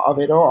drama of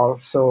it all.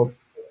 So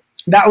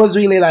that was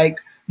really like,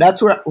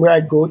 that's where I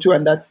go to,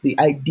 and that's the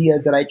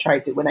ideas that I try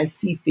to, when I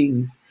see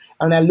things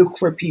and I look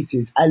for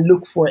pieces, I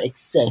look for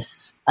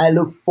excess. I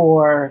look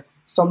for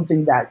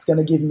something that's going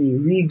to give me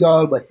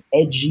regal but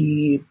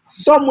edgy,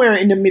 somewhere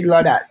in the middle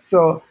of that.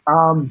 So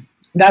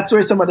that's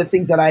where some of the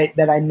things that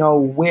I know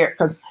where,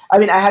 because I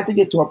mean, I had to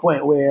get to a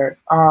point where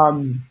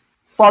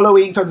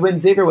following, because when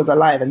Xavier was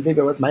alive, and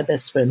Xavier was my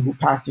best friend who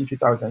passed in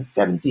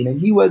 2017,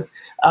 and he was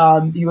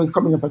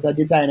coming up as a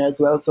designer as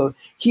well. So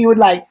he would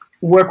like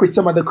work with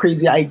some of the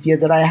crazy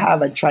ideas that I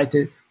have and try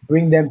to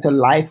bring them to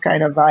life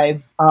kind of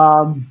vibe.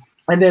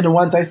 And then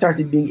once I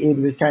started being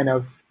able to kind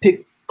of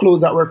pick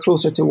clothes that were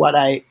closer to what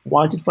I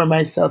wanted for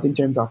myself in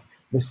terms of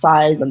the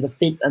size and the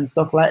fit and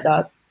stuff like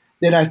that,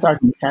 then I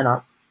started to kind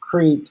of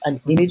create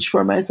an image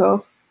for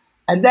myself.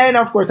 And then,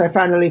 of course, I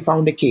finally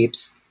found the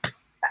capes.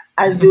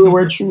 And they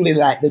were truly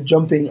like the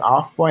jumping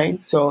off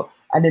point. So,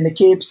 and then the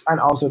capes and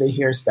also the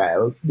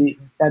hairstyle. The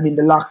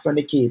locks and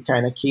the cape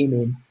kind of came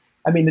in.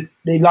 I mean,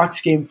 the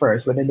locks came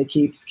first, but then the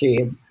capes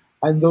came.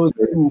 And those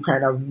two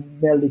kind of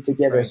melded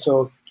together. Right.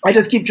 So I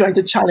just keep trying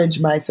to challenge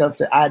myself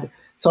to add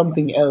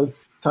something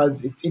else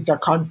because it's a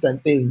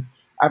constant thing.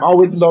 I've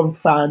always loved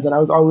fans, and I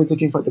was always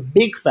looking for the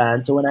big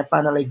fan. So when I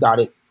finally got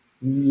it,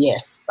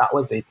 yes, that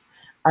was it.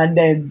 And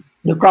then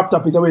the crop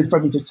top is a way for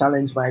me to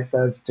challenge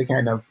myself to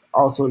kind of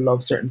also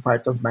love certain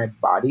parts of my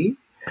body.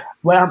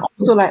 But I'm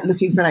also like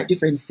looking for like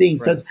different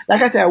things. Because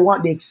like I said, I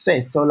want the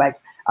excess. So like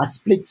a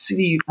split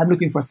sleeve, I'm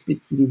looking for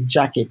split sleeve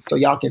jackets. So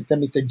y'all can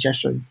send me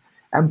suggestions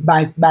and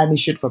buy me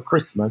shit for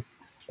Christmas.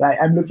 Like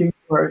I'm looking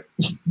for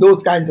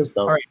those kinds of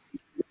stuff. All right.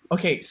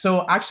 Okay,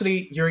 so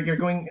actually you're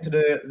going into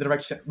the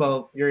direction,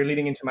 well, you're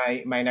leading into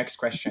my next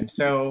question.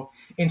 So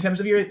in terms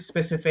of your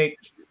specific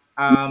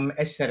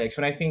aesthetics,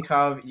 when I think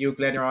of you,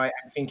 Glenroy,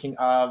 I'm thinking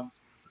of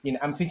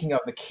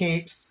the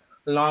capes,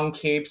 long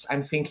capes.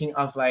 I'm thinking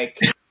of like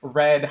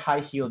red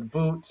high-heeled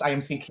boots. I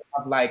am thinking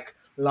of like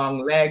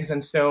long legs.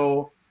 And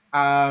so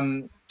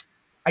I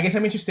guess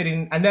I'm interested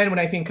in, and then when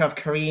I think of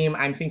Kareem,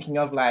 I'm thinking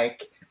of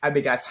like a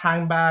big ass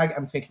handbag.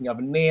 I'm thinking of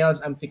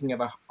nails. I'm thinking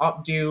of a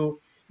updo.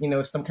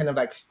 Some kind of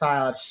like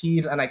styled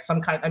shoes and like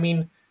some kind. I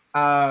mean,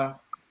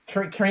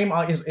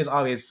 Kareem is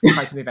always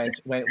quite an event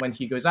when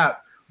he goes out.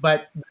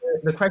 But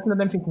the question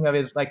that I'm thinking of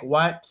is like,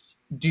 what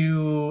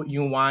do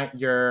you want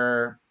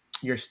your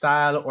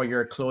style or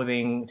your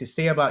clothing to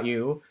say about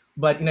you?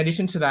 But in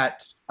addition to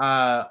that,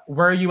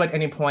 were you at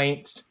any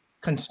point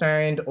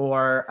concerned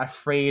or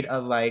afraid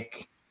of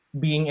like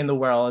being in the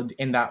world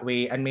in that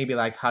way? And maybe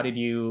like, how did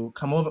you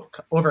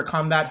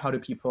overcome that? How do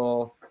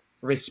people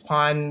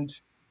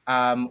respond?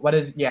 How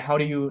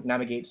do you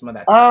navigate some of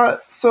that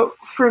stuff? So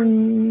for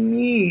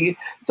me,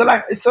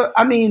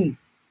 I mean,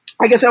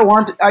 I guess I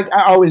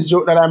always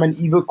joke that I'm an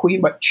evil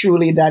queen, but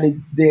truly that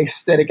is the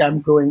aesthetic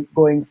I'm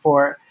going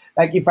for.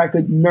 Like if I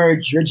could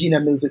merge Regina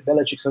Mills with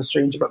Bellatrix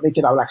Lestrange, but make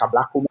it out like a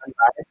black woman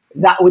vibe,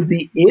 that would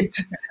be it.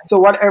 So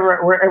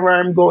wherever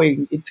I'm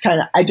going, it's kind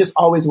of, I just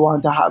always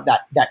want to have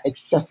that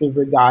excessive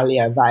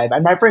regalia vibe.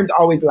 And my friends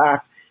always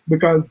laugh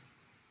because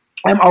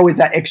I'm always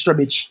that extra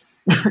bitch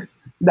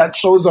that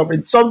shows up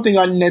in something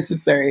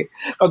unnecessary.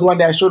 Because one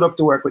day I showed up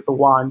to work with the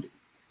wand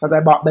because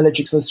I bought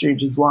Bellatrix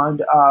Lestrange's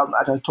wand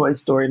at a toy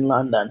store in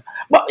London.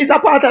 But it's a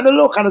part of the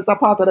look and it's a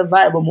part of the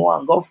vibe I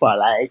want to go for,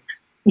 like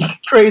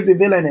crazy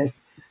villainous.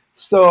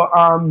 So,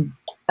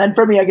 and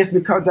for me, I guess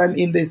because I'm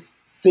in this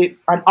state,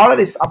 and all of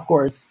this, of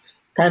course,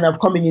 kind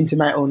of coming into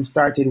my own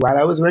started while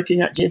I was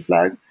working at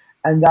J-Flag,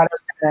 and that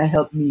has kind of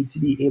helped me to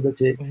be able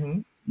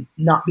to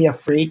not be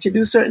afraid to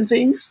do certain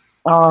things.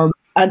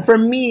 And for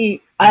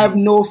me, I have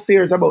no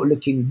fears about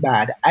looking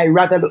bad. I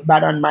rather look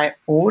bad on my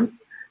own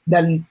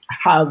than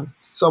have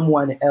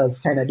someone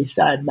else kind of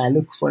decide my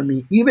look for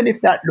me, even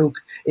if that look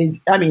is,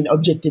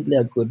 objectively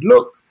a good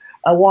look.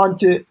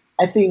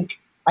 I think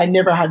I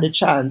never had the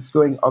chance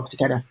growing up to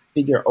kind of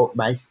figure out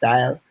my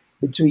style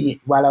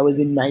while I was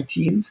in my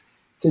teens.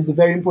 So it's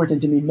very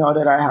important to me now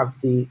that I have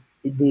the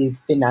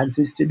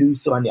finances to do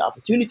so and the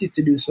opportunities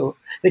to do so,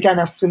 they kind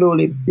of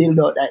slowly build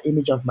out that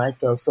image of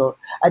myself. So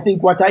I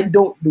think what I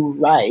don't do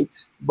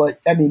right, but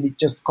it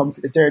just comes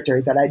to the territory,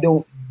 is that I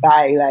don't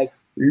buy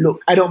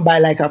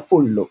like a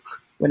full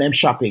look when I'm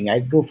shopping. I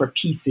go for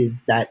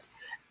pieces that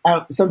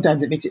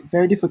sometimes it makes it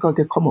very difficult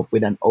to come up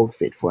with an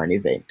outfit for an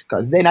event,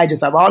 because then I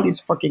just have all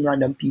these fucking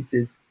random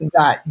pieces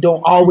that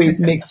don't always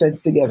make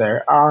sense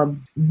together.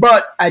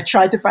 But I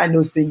try to find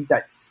those things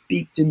that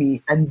speak to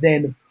me and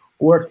then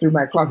work through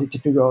my closet to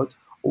figure out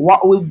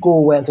what will go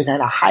well to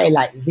kind of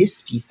highlight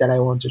this piece that I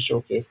want to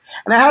showcase.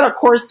 And I had a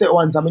corset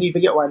once. I'm going to need to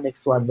get one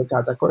next one,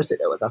 because a corset,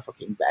 that was a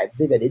fucking vibe.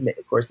 If I didn't make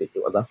the corset,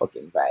 it was a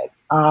fucking vibe.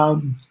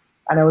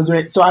 And I was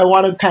ready. So I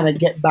want to kind of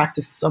get back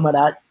to some of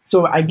that,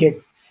 so I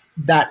get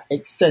that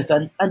excess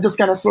and just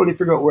kind of slowly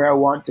figure out where I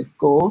want to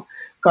go.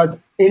 Because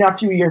in a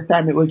few years'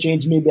 time, it will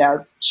change. Maybe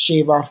I'll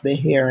shave off the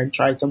hair and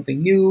try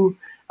something new.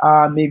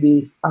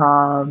 Maybe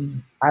I'll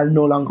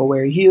no longer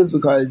wear heels,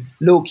 because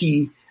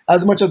low-key,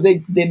 as much as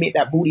they make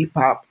that booty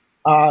pop,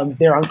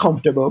 they're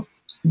uncomfortable.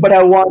 But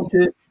I want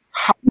to...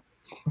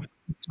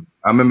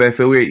 I remember if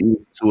you wear it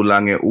too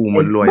long, you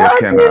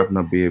can't have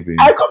no baby.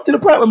 I come to the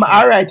point where I'm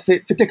alright to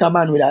take a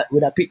man with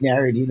a pitney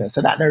already,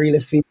 so that not really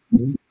fit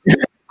me.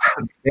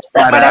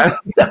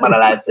 Stepmother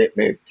life fit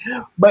me.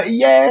 But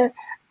yeah,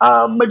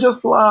 I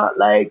just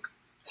want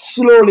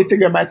slowly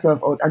figure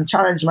myself out and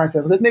challenge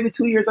myself, because maybe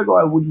 2 years ago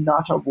I would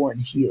not have worn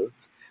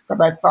heels,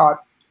 because I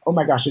thought, oh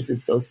my gosh, this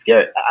is so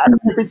scary. I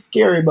don't know if it's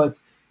scary, but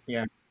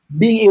yeah,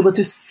 being able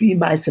to see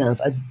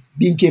myself as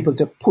being capable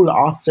to pull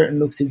off certain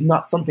looks is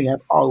not something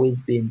I've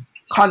always been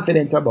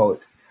confident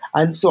about.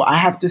 And so I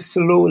have to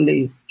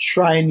slowly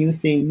try new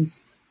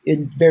things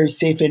in very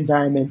safe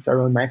environments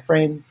around my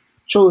friends,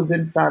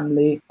 chosen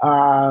family.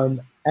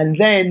 And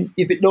then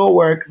if it don't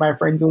work, my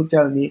friends will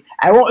tell me.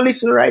 I won't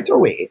listen right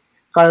away,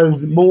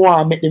 because I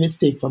want to make the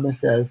mistake for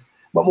myself.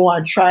 But I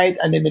want to try it,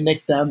 and then the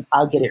next time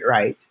I'll get it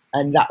right.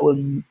 And that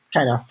will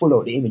kind of full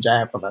out the image I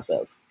have for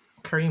myself.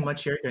 Kareem,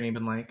 what's your journey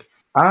been like?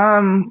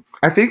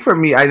 I think for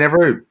me,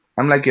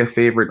 I'm like your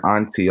favorite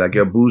auntie, like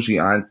your bougie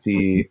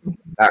auntie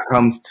that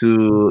comes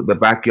to the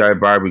backyard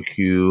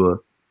barbecue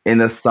in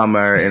the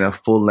summer in a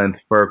full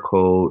length fur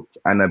coat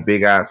and a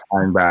big ass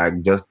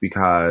handbag just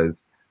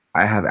because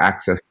I have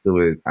access to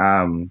it.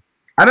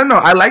 I don't know.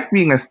 I like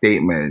being a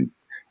statement.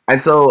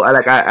 And so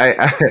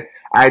I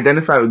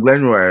identify with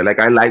Glenroy. Like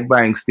I like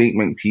buying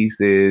statement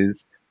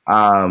pieces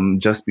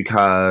just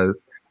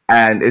because.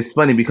 And it's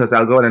funny because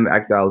I'll go in and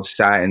act all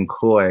shy and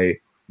coy.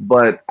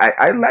 But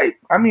I'm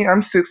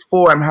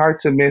 6'4", I'm hard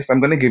to miss. I'm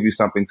going to give you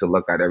something to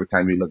look at every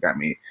time you look at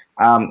me.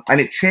 And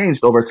it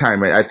changed over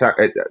time, right? I thought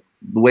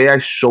the way I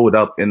showed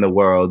up in the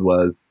world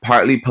was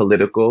partly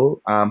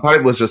political. Part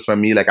of it was just for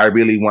me. Like I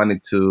really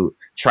wanted to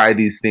try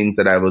these things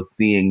that I was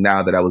seeing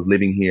now that I was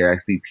living here. I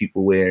see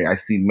people I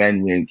see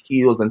men wearing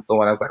heels and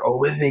so on. I was like, oh,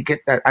 where did they get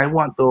that? I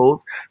want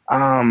those.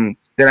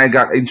 Then I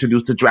got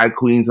introduced to drag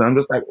queens and I'm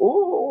just like,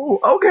 oh,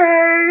 oh,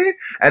 okay.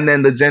 And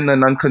then the gender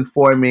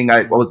non-conforming,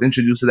 I was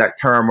introduced to that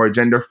term, or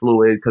gender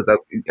fluid, because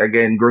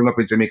again, growing up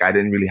in Jamaica, I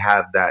didn't really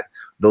have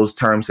those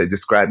terms that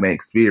describe my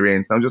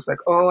experience. I'm just like,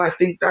 I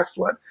think that's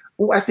what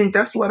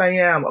I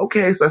am.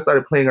 Okay, so I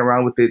started playing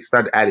around with it,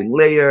 started adding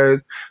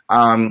layers.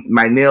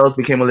 My nails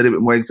became a little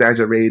bit more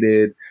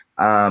exaggerated.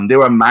 They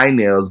were my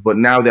nails, but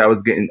now that I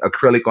was getting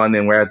acrylic on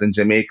them, whereas in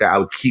Jamaica, I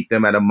would keep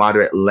them at a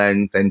moderate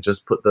length and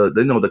just put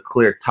the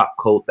clear top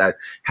coat that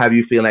have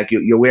you feel like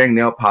you're wearing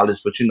nail polish,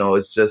 but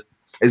it's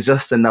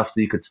just enough so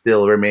you could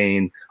still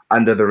remain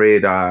under the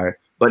radar.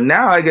 But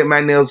now I get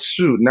my nails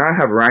now I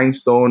have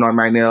rhinestone on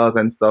my nails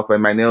and stuff,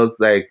 and my nails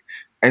like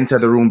enter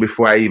the room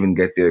before I even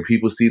get there.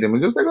 People see them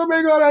and just like, oh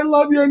my God, I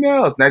love your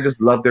nails. And I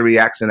just love the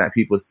reaction that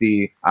people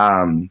see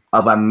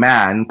of a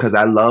man, because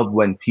I love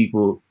when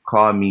people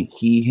call me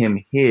he,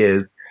 him,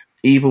 his.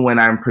 Even when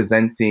I'm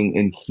presenting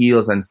in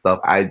heels and stuff,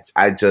 I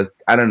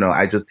don't know.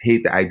 I just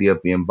hate the idea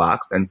of being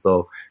boxed. And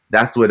so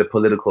that's where the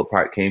political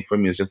part came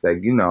from. It's just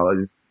like,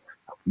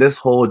 this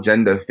whole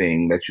gender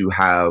thing that you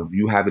have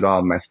it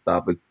all messed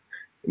up. It's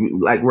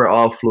like we're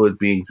all fluid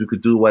beings. We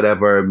could do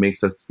whatever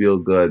makes us feel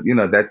good.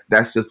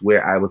 That's just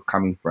where I was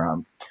coming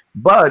from.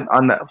 But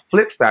on the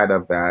flip side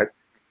of that,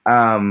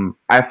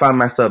 I found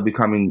myself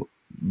becoming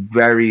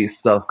very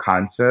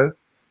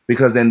self-conscious,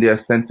 because then there are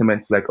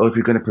sentiments like, oh, if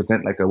you're going to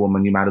present like a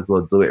woman, you might as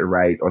well do it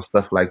right, or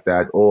stuff like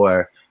that.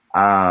 Or,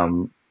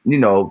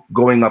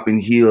 going up in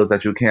heels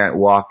that you can't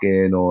walk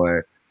in,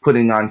 or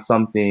putting on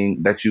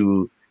something that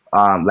you,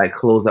 like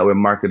clothes that were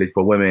marketed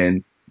for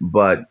women,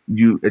 but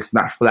it's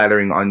not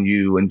flattering on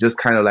you, and just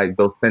kind of like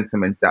those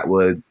sentiments that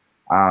would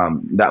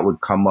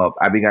come up.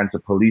 I began to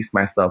police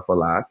myself a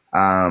lot.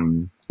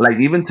 Like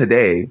even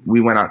today,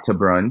 we went out to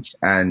brunch,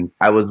 and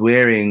I was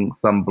wearing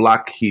some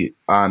black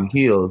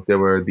heels. There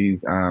were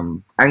these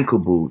ankle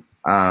boots,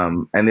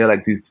 and they're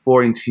like these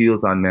 4-inch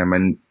heels on them,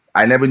 and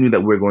I never knew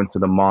that we were going to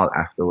the mall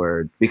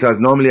afterwards, because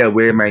normally I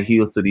wear my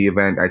heels to the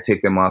event, I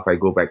take them off, I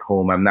go back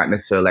home. I'm not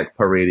necessarily like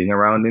parading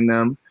around in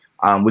them.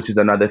 Which is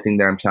another thing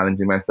that I'm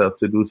challenging myself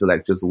to do, to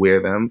like just wear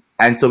them.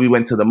 And so we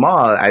went to the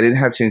mall. I didn't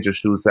have change of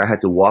shoes, so I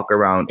had to walk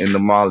around in the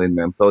mall in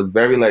them. So I was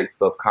very like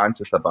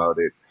self-conscious about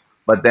it.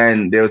 But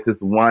then there was this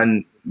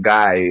one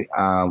guy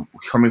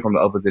coming from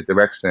the opposite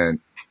direction,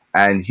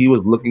 and he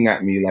was looking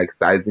at me like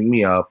sizing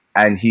me up,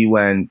 and he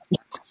went,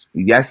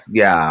 "Yes,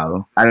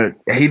 gal."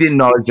 He didn't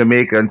know I was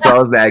Jamaican, so I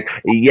was like,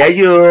 "Yeah,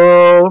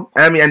 you."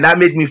 And that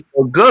made me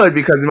feel good,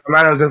 because in my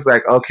mind I was just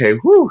like, okay,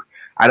 whew.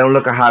 I don't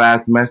look a hot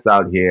ass mess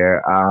out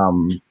here.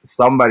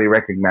 Somebody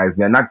recognized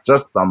me, and not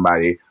just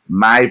somebody.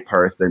 My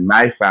person,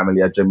 my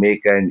family, a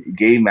Jamaican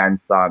gay man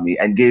saw me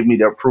and gave me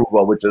the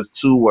approval, which is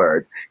 2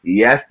 words: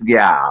 "Yes,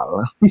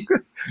 gal."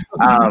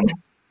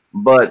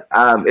 But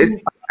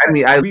it's.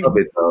 I love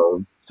it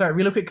though. Sorry,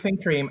 really quick thing,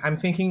 Kareem. I'm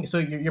thinking. So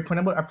your point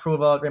about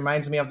approval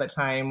reminds me of the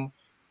time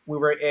we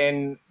were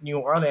in New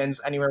Orleans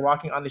and you were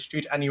walking on the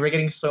street and you were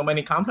getting so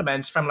many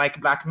compliments from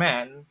like black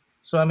men.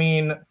 So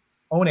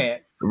own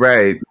it.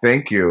 Right.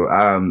 Thank you.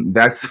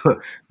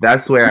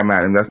 That's where I'm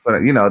at, and that's what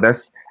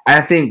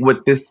I think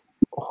with this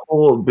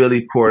whole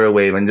Billy Porter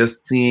wave, and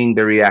just seeing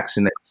the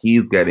reaction that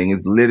he's getting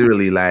is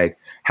literally like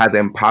has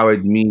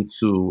empowered me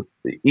to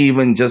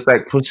even just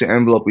like push the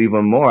envelope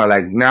even more.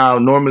 Like now,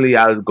 normally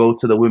I'll go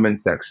to the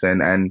women's section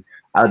and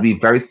I'll be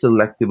very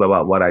selective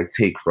about what I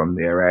take from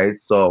there, right?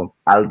 So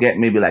I'll get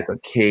maybe like a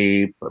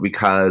cape,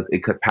 because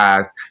it could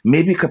pass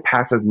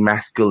as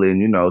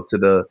masculine,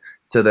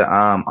 to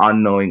the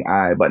unknowing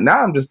eye. But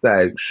now I'm just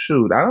like,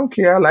 shoot, I don't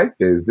care. I like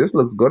this. This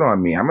looks good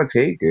on me. I'm gonna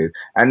take it.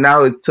 And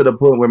now it's to the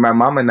point where my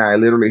mom and I are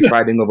literally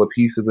fighting over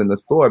pieces in the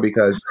store,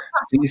 because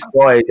she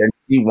saw it and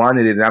she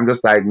wanted it, and I'm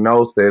just like,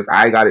 no, sis,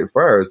 I got it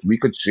first. We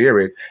could share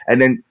it. And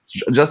then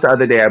just the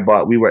other day,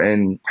 we were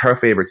in her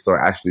favorite store,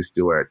 Ashley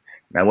Stewart,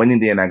 and I went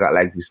in there and I got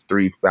like these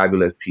 3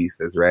 fabulous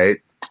pieces, right?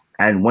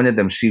 And one of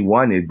them she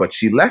wanted, but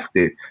she left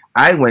it.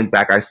 I went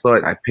back, I saw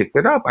it, I picked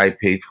it up, I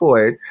paid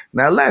for it,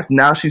 and I left.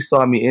 Now she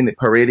saw me in it,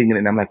 parading in it,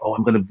 and I'm like, oh,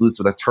 I'm going to do this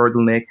with a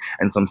turtleneck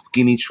and some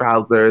skinny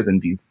trousers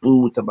and these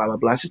boots and blah, blah,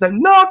 blah. She's like,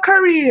 no,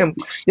 Kareem,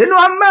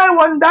 I might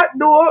want that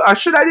though. I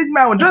didn't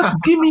mind one. Just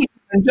give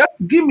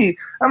me.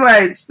 I'm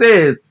like,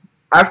 sis,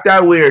 after I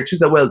wear it, she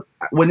said, well,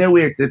 when you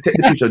wear it, take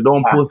the picture,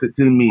 don't post it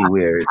to me,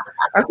 wear it.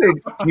 I said,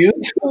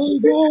 excuse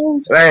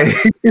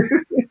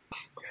me?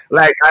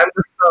 Like, I'm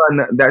the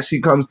son that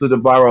she comes to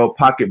borrow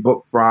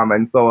pocketbooks from,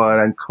 and so on,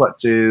 and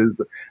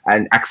clutches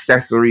and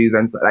accessories,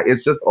 and so, like,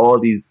 it's just all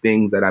these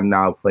things that I'm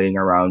now playing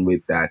around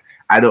with, that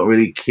I don't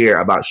really care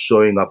about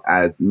showing up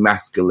as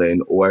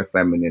masculine or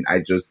feminine. I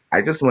just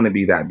want to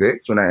be that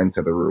bitch when I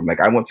enter the room.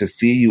 Like, I want to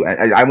see you,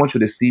 and I want you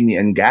to see me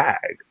and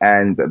gag,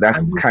 and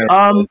that's kind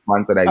of the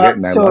response that I get,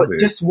 and I love it.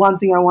 Just one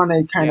thing I want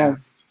to kind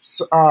of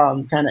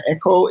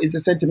echo is the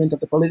sentiment of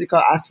the political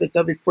aspect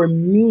of it for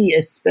me,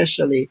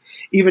 especially,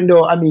 even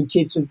though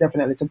capes was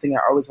definitely something I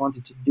always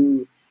wanted to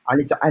do,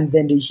 and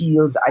then the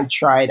heels I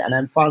tried, and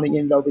I'm falling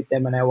in love with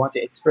them, and I want to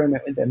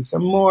experiment with them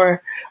some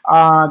more,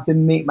 to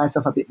make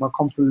myself a bit more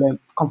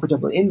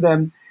comfortable in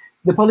them.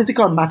 the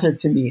political mattered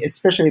to me,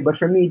 especially, but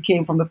for me, it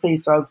came from the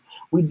place of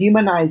we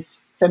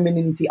demonize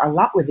femininity a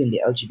lot within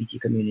the LGBT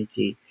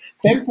community.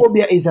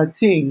 Femphobia is a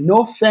thing.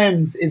 No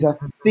femmes is a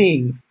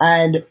thing.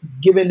 And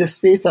given the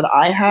space that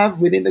I have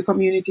within the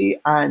community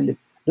and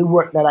the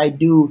work that I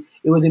do,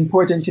 it was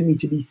important to me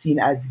to be seen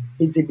as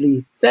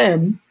visibly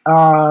femme,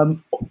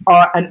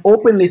 and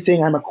openly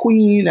saying I'm a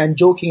queen and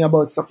joking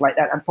about stuff like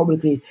that and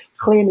publicly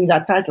claiming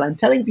that title and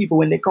telling people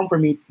when they come for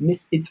me,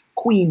 it's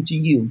queen to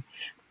you.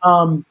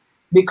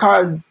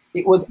 Because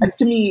it was,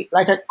 to me,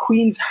 like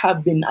queens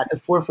have been at the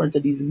forefront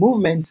of these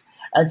movements.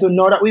 And so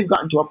now that we've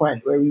gotten to a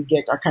point where we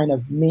get a kind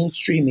of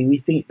mainstreaming, we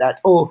think that,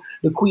 oh,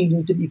 the queen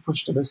need to be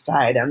pushed to the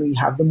side and we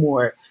have the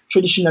more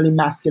traditionally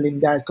masculine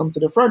guys come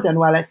to the front. And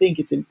while I think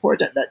it's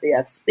important that they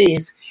have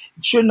space,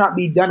 it should not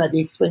be done at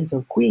the expense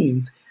of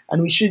queens.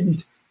 And we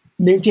shouldn't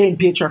maintain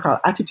patriarchal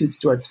attitudes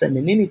towards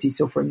femininity.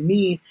 So for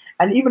me,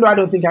 and even though I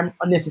don't think I'm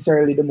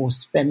necessarily the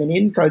most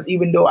feminine, because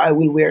even though I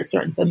will wear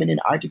certain feminine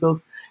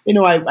articles,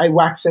 I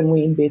wax and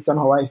wane based on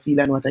how I feel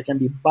and what I can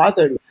be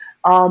bothered with.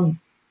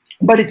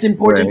 But it's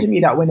important to me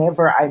that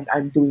whenever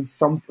I'm doing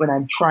something, when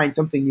I'm trying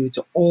something new,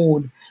 to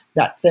own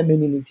that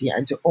femininity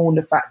and to own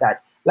the fact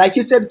that, like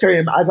you said,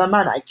 Karim, as a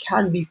man, I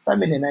can be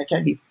feminine, I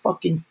can be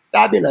fucking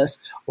fabulous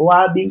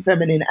while being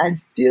feminine and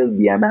still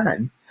be a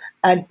man.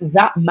 And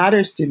that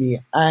matters to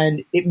me.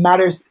 And it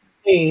matters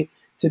to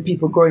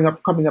people coming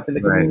up in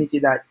the community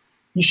that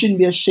you shouldn't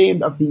be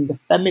ashamed of being the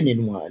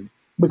feminine one.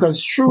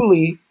 Because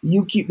truly,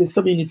 you keep this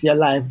community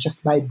alive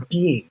just by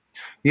being.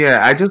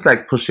 Yeah, I just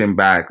like pushing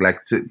back, like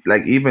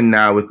even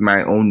now with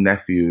my own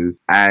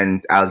nephews,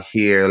 and I'll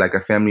hear like a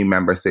family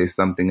member say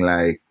something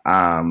like,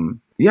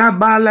 "Yeah,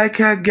 bad like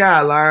a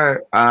gal,"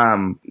 or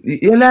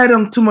 "You lie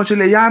down too much,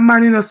 yeah,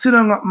 man, sit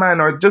down up, man,"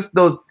 or just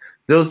those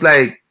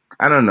like,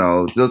 I don't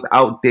know, those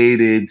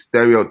outdated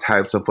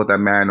stereotypes of what a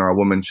man or a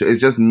woman should.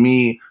 It's just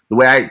me, the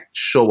way I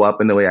show up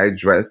and the way I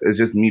dress. It's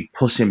just me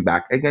pushing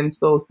back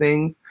against those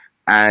things.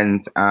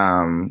 And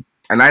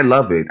I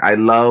love it. I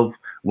love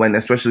when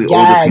especially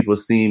older people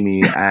see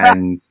me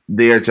and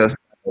they're just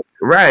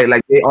right.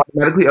 Like they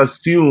automatically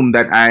assume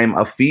that I'm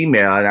a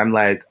female and I'm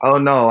like, oh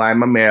no,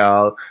 I'm a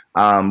male.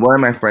 One of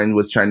my friends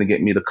was trying to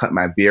get me to cut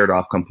my beard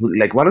off completely.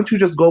 Like, why don't you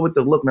just go with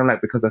the look? And I'm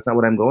like, because that's not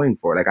what I'm going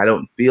for. Like, I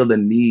don't feel the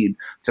need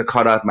to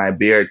cut off my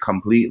beard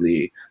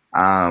completely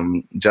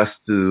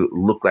just to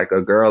look like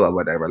a girl or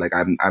whatever. Like,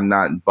 I'm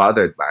not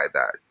bothered by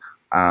that.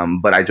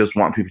 But I just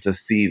want people to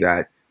see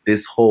that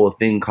this whole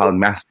thing called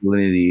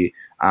masculinity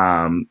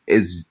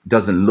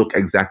doesn't look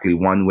exactly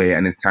one way,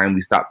 and it's time we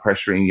stop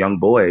pressuring young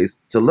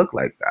boys to look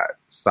like that.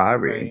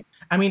 Sorry. Right.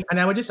 I mean, and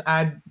I would just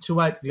add to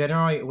what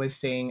Glenroy was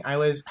saying. I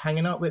was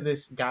hanging out with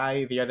this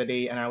guy the other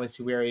day, and I was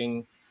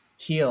wearing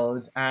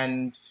heels,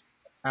 and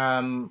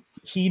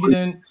he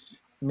didn't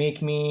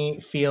make me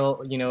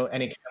feel,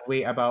 any kind of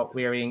way about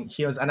wearing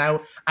heels, and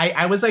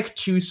I was like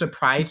too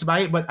surprised by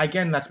it. But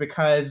again, that's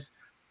because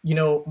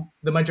the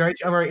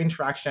majority of our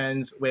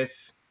interactions with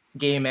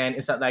gay men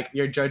is that like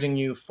you're judging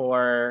you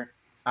for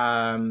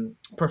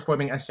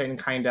performing a certain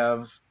kind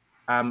of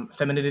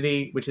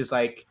femininity, which is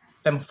like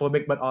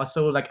femophobic, but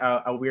also like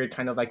a weird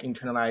kind of like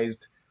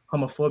internalized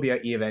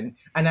homophobia even.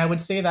 And I would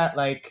say that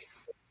like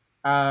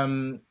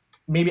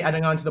maybe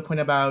adding on to the point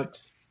about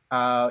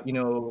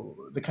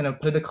the kind of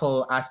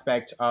political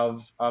aspect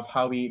of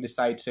how we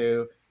decide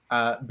to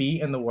be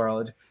in the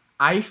world,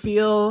 I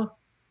feel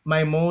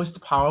my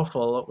most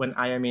powerful when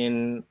I am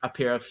in a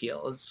pair of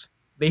heels.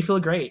 They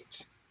feel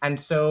great. And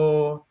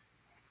so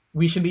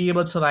we should be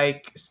able to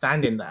like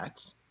stand in that,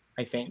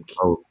 I think.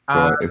 Oh,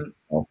 it's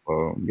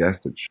awful.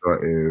 Yes, it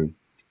sure is.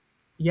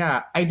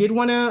 Yeah, I did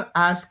want to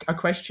ask a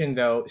question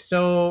though.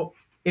 So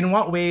in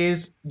what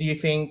ways do you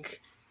think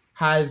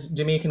has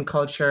Jamaican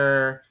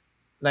culture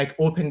like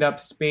opened up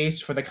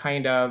space for the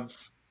kind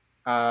of,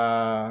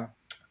 I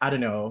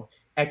don't know,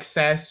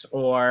 excess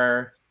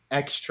or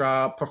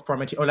extra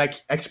performative or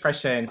like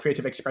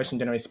creative expression,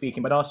 generally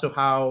speaking, but also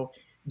how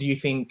do you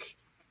think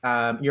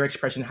your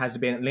expression has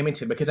been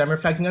limited? Because I'm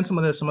reflecting on some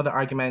of the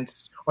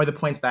arguments or the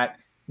points that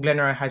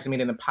Glenroy has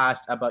made in the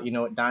past about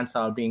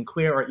dancehall being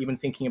queer, or even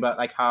thinking about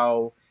like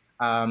how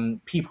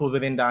people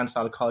within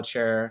dancehall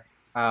culture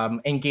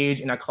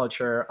engage in a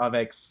culture of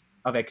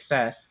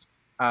excess.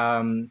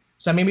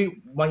 So I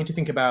maybe want you to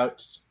think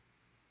about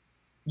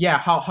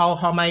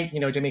how might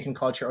Jamaican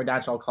culture or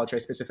dancehall culture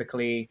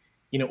specifically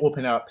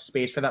open up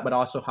space for that, but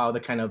also how the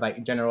kind of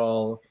like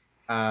general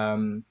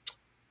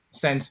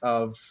sense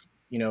of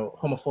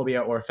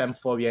homophobia or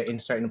femphobia in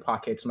certain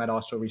pockets might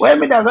also reach. Well,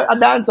 a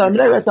dancer,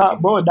 I talk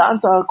about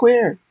dancehall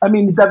queer. I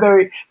mean, it's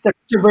a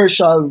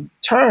controversial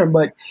term,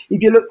 but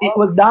if you look, it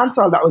was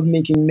dancehall that was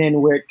making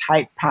men wear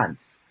tight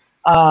pants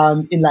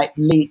in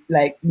late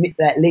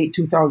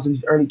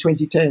 2000s, early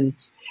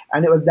 2010s.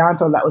 And it was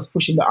dancehall that was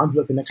pushing the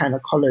envelope in the kind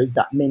of colors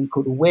that men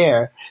could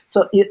wear.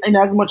 So in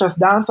as much as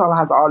dancehall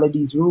has all of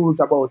these rules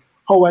about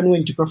how and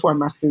when to perform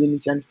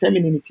masculinity and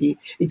femininity,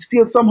 it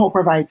still somehow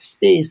provides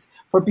space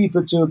for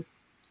people to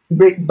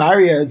break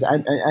barriers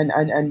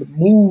and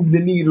move the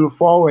needle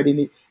forward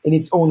in in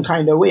its own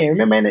kind of way.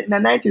 Remember in the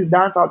 90s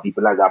dancehall,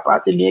 people that got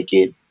party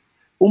naked,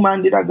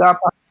 woman did a got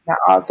party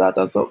all sort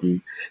of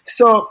something.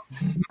 So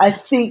I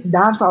think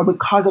dancehall,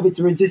 because of its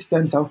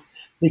resistance of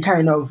the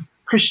kind of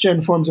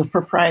Christian forms of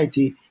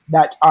propriety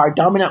that are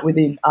dominant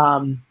within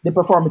the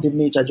performative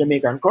nature of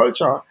Jamaican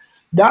culture,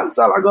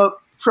 dancehall are going to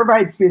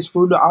provide space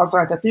for all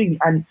sort of thing.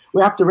 And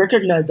we have to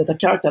recognize that a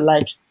character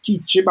like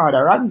Keith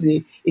Shibata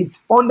Ramsey is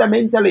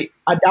fundamentally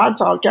a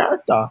dancehall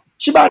character.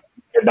 Shibata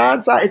is a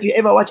dancer. If you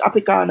ever watch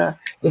Africana,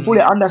 you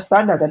fully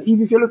understand that. And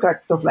even if you look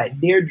at stuff like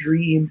Their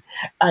Dream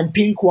and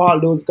Pink Wall,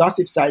 those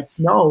gossip sites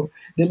now,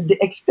 the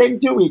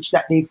extent to which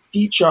that they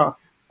feature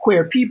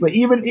queer people,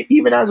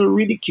 even as a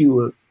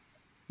ridicule,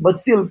 but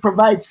still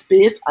provide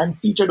space and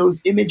feature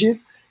those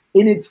images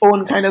in its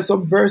own kind of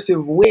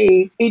subversive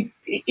way, it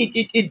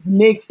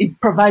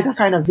provides a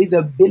kind of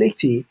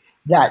visibility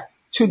that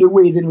to the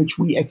ways in which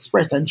we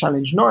express and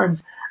challenge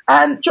norms.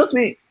 And trust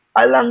me,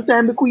 a long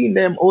time the queen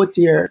them out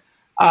here,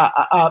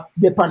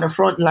 they're on the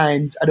front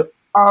lines,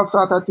 all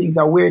sort of things.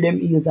 I wear them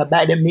heels, I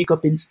buy them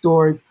makeup in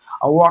stores,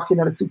 I walk in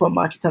at the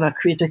supermarket and I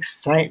create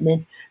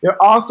excitement. There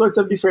are all sorts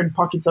of different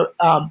pockets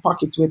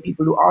where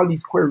people do all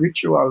these queer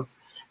rituals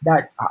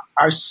that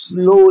are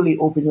slowly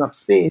opening up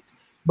space.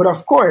 But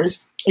of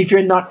course, if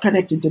you're not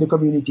connected to the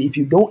community, if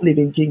you don't live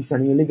in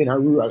Kingston, you live in a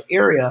rural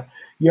area,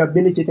 your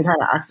ability to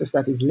kind of access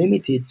that is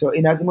limited. So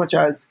in as much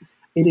as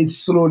it is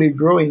slowly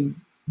growing,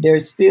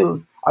 there's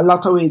still a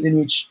lot of ways in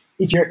which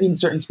if you're in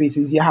certain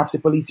spaces, you have to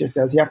police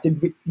yourself. You have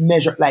to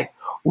measure, like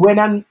when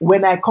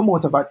I come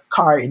out of a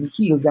car in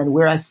heels and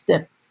where I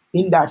step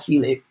in that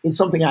heel, it's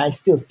something I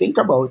still think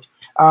about,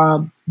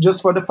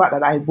 just for the fact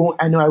that I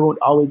know I won't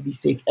always be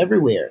safe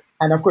everywhere.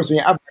 And of course, when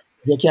you have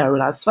you can't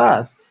run as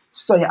fast.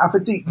 So you have to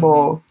think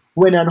more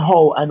when and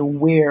how and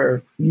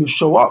where you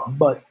show up.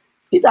 But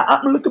it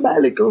happened little by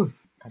little.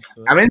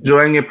 Absolutely. I'm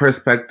enjoying your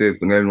perspective,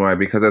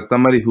 because as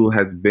somebody who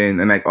has been,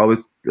 and like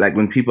always, like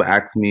when people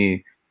ask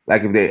me,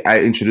 like if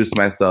I introduce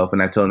myself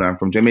and I tell them I'm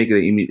from Jamaica,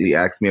 they immediately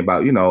ask me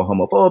about,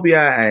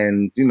 homophobia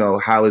and,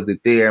 how is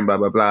it there and blah,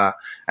 blah, blah.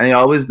 And I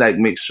always like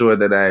make sure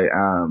that I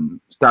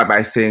start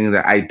by saying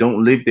that I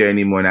don't live there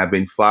anymore and I've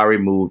been far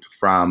removed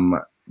from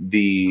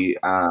the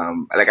I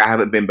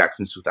haven't been back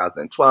since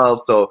 2012,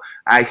 so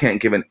I can't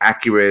give an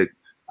accurate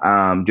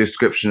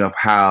description of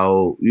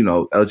how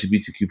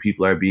LGBTQ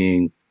people are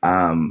being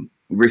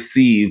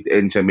received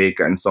in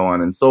Jamaica and so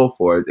on and so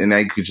forth. And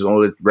I could just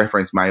always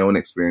reference my own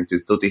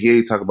experiences. So to hear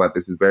you talk about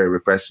this is very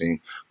refreshing,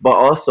 but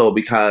also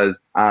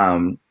because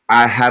I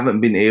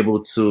haven't been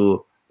able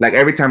to, like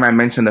every time I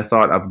mention the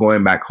thought of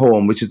going back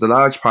home, which is a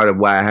large part of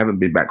why I haven't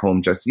been back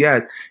home just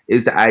yet,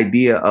 is the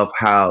idea of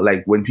how,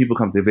 like, when people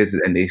come to visit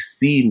and they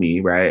see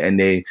me, right, and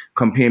they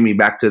compare me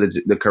back to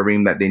the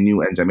Kareem that they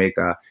knew in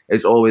Jamaica,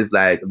 it's always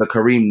like the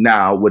Kareem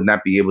now would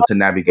not be able to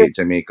navigate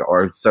Jamaica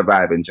or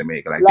survive in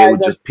Jamaica. Like, they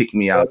would just pick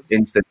me out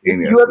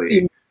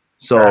instantaneously.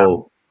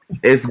 So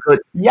it's good.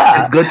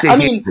 Yeah. It's good to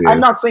hear. I'm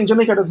not saying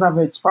Jamaica doesn't have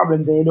its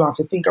problems and you don't have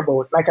to think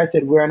about, like I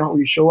said, where and how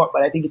you show up,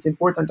 but I think it's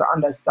important to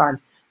understand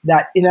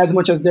that in as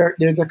much as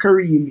there's a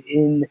Kareem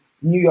in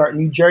New York,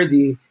 New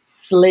Jersey,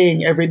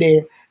 slaying every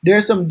day,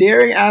 there's some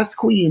daring-ass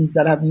queens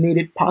that have made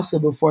it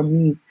possible for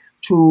me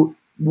to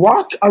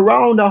walk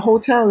around a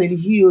hotel in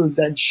heels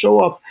and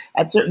show up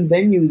at certain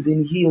venues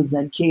in heels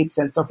and capes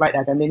and stuff like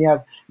that. And then you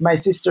have my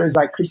sisters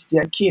like Christy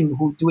and Kim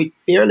who do it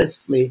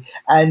fearlessly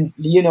and,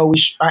 we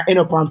end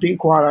up on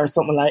Pink Wall or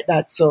something like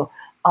that. So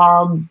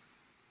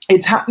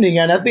it's happening.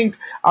 And I think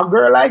a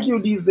girl like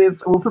you these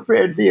days, we're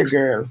prepared for you,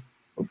 girl.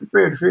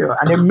 Prepared for you.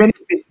 And there are many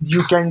spaces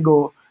you can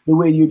go the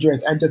way you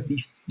dress and just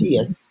be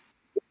fierce.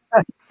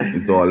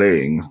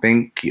 Darling,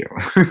 thank you.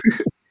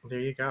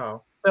 There you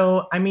go.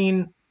 So, I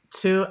mean,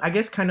 to, I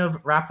guess, kind of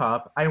wrap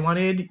up, I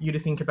wanted you to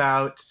think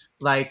about,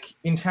 like,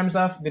 in terms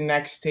of the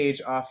next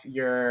stage of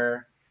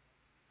your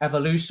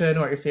evolution,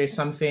 or if there's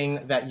something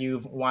that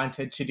you've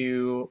wanted to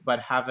do but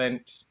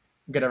haven't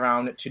got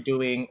around to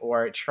doing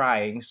or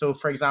trying. So,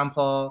 for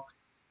example,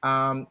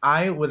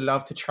 I would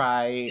love to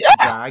try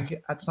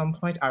drag at some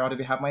point. I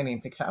already have my name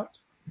picked out.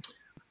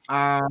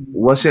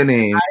 What's your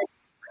name?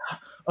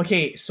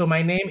 Okay, so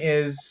my name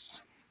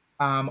is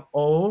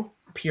O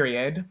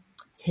period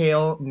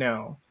Hail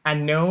No,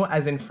 and no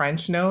as in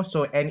French no,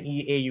 so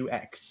Neaux.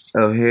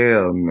 Oh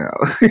hell no!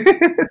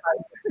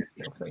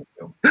 Thank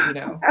you.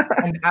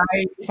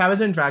 And if I was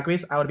in Drag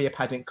Race, I would be a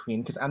pageant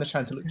queen because I'm just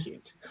trying to look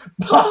cute.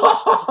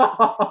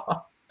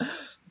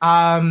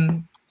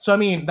 So, I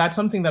mean, that's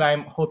something that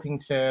I'm hoping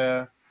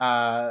to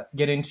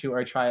get into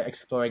or try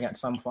exploring at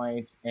some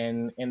point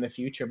in the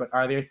future. But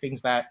are there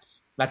things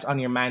that's on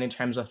your mind in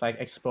terms of, like,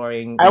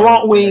 exploring I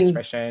want wings,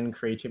 expression,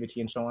 creativity,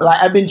 and so on? Like,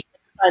 I've been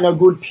trying to find a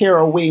good pair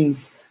of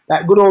wings,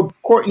 like good old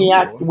Courtney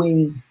Act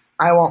wings.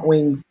 I want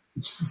wings.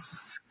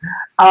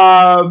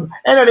 And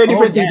other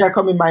different things that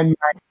come in my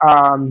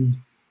mind.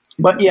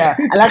 But yeah,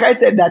 and like I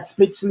said, that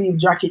split sleeve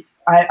jacket,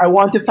 I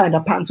want to find a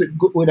pants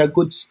with a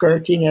good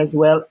skirting as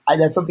well.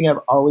 That's something I've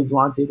always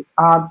wanted.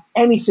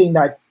 Anything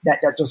that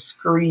just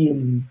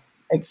screams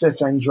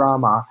excess and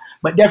drama.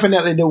 But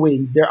definitely the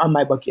wings, they're on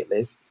my bucket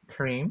list.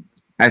 Kareem?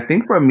 I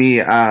think for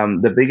me, my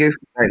biggest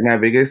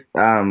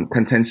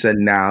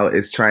contention now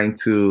is trying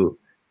to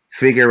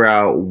figure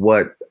out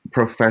what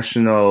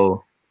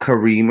professional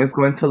Kareem is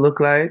going to look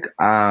like.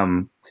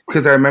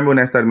 Because I remember when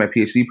I started my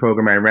PhD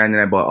program, I ran and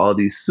I bought all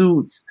these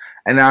suits,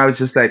 and I was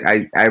just like,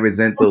 I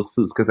resent those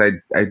suits because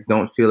I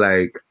don't feel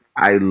like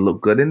I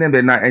look good in them.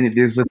 They're not any.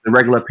 There's just the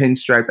regular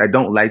pinstripes. I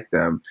don't like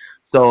them.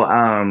 So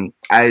I've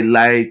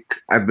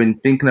been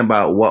thinking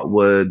about what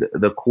would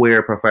the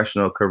queer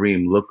professional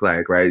Kareem look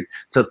like, right?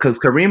 So, because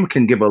Kareem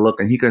can give a look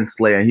and he can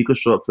slay and he could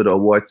show up to the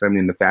awards ceremony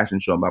in the fashion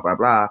show, blah blah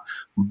blah.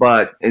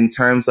 But in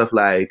terms of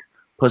like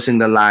pushing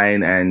the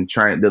line and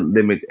trying the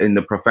limit in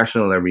the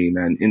professional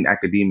arena and in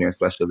academia,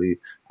 especially,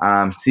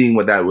 seeing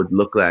what that would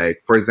look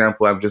like. For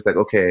example, I'm just like,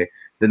 okay,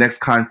 the next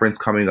conference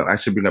coming up, I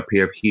should bring a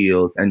pair of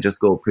heels and just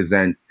go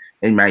present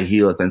in my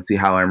heels and see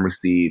how I'm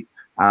received.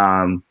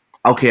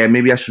 Okay,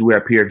 maybe I should wear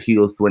a pair of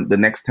heels when the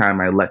next time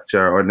I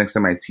lecture or next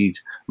time I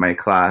teach my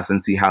class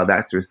and see how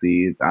that's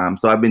received.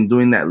 So I've been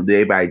doing that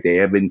day by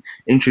day. I've been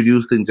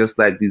introducing just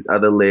like these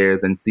other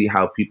layers and see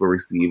how people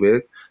receive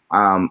it.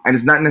 And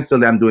it's not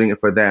necessarily I'm doing it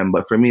for them,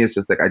 but for me, it's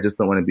just like I just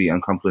don't want to be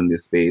uncomfortable in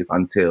this space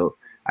until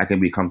I can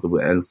be comfortable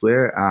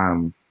elsewhere.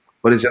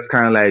 But it's just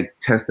kind of like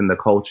testing the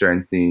culture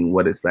and seeing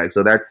what it's like.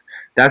 So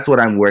that's what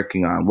I'm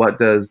working on. What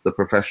does the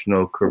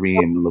professional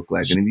Kareem look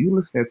like? And if you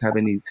listeners have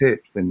any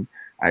tips and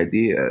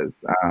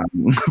ideas,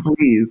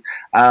 please.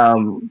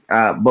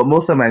 But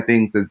most of my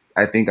things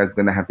I think is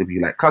going to have to be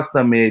like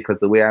custom made because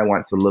the way I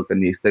want to look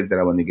and the aesthetic that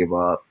I want to give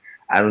up,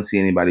 I don't see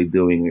anybody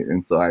doing it,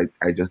 and so I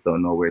just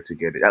don't know where to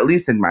get it. At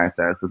least in my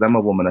size, because I'm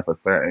a woman of a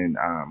certain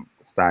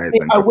size.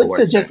 And I would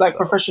suggest like so,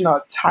 professional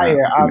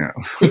attire.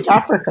 Think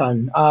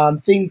African.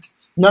 Think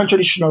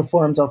non-traditional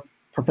forms of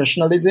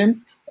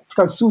professionalism,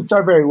 because suits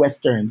are very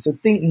Western. So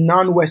think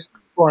non-Western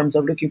forms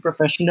of looking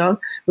professional,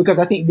 because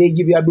I think they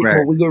give you a bit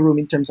more wiggle room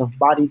in terms of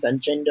bodies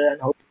and gender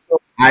and how.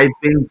 I've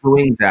been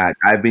doing that.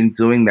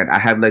 I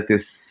have like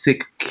this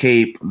sick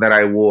cape that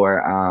I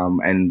wore,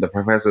 and the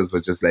professors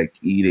were just like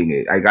eating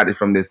it. I got it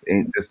from this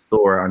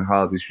store on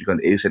Halsey Street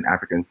called Asian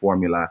African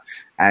Formula,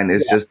 and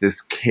it's just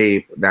this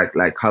cape that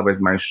like covers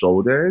my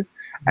shoulders,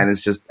 and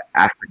it's just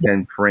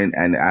African print.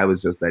 And I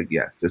was just like,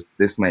 yes,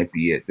 this might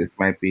be it. This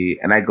might be.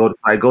 And I go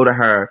to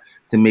her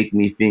to make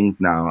me things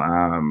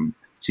now.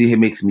 She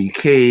makes me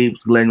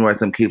capes. Glenn wore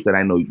some capes that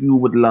I know you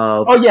would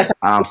love. Oh yes. So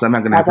I'm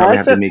not gonna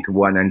have to make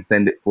one and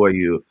send it for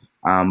you.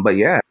 But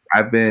yeah,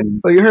 I've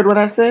been. Oh, you heard what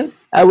I said?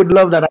 I would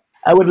love that.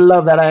 I would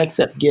love that. I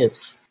accept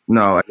gifts.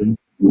 No.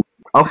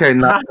 Okay,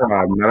 not a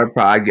problem. Not a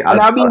problem.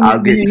 I'll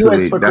get to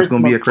it. That's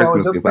gonna be a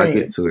Christmas gift. I'll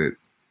get to it.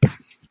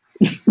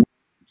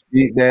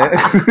 See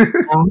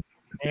that?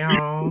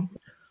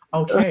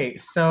 Okay,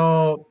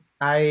 so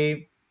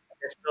I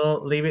guess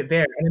we'll leave it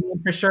there. And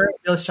then for sure,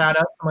 we'll shout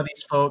out some of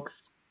these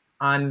folks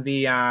on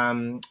the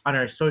on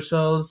our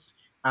socials.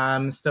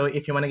 So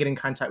if you want to get in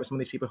contact with some of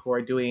these people who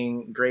are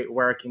doing great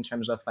work in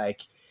terms of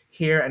like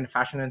hair and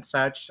fashion and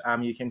such,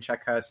 you can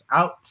check us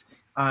out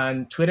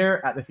on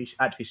Twitter at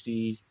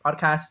Fishty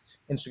Podcast,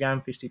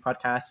 Instagram Fishty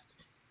Podcast,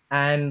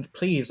 and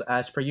please,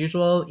 as per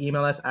usual,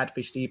 email us at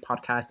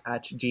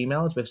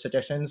fishtypodcast@gmail.com with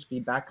suggestions,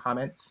 feedback,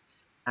 comments,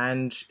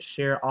 and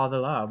share all the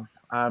love.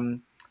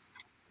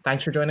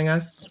 Thanks for joining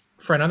us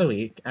for another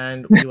week,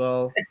 and we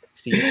will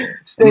see you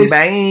soon.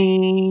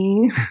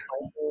 Bye.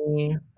 Bye.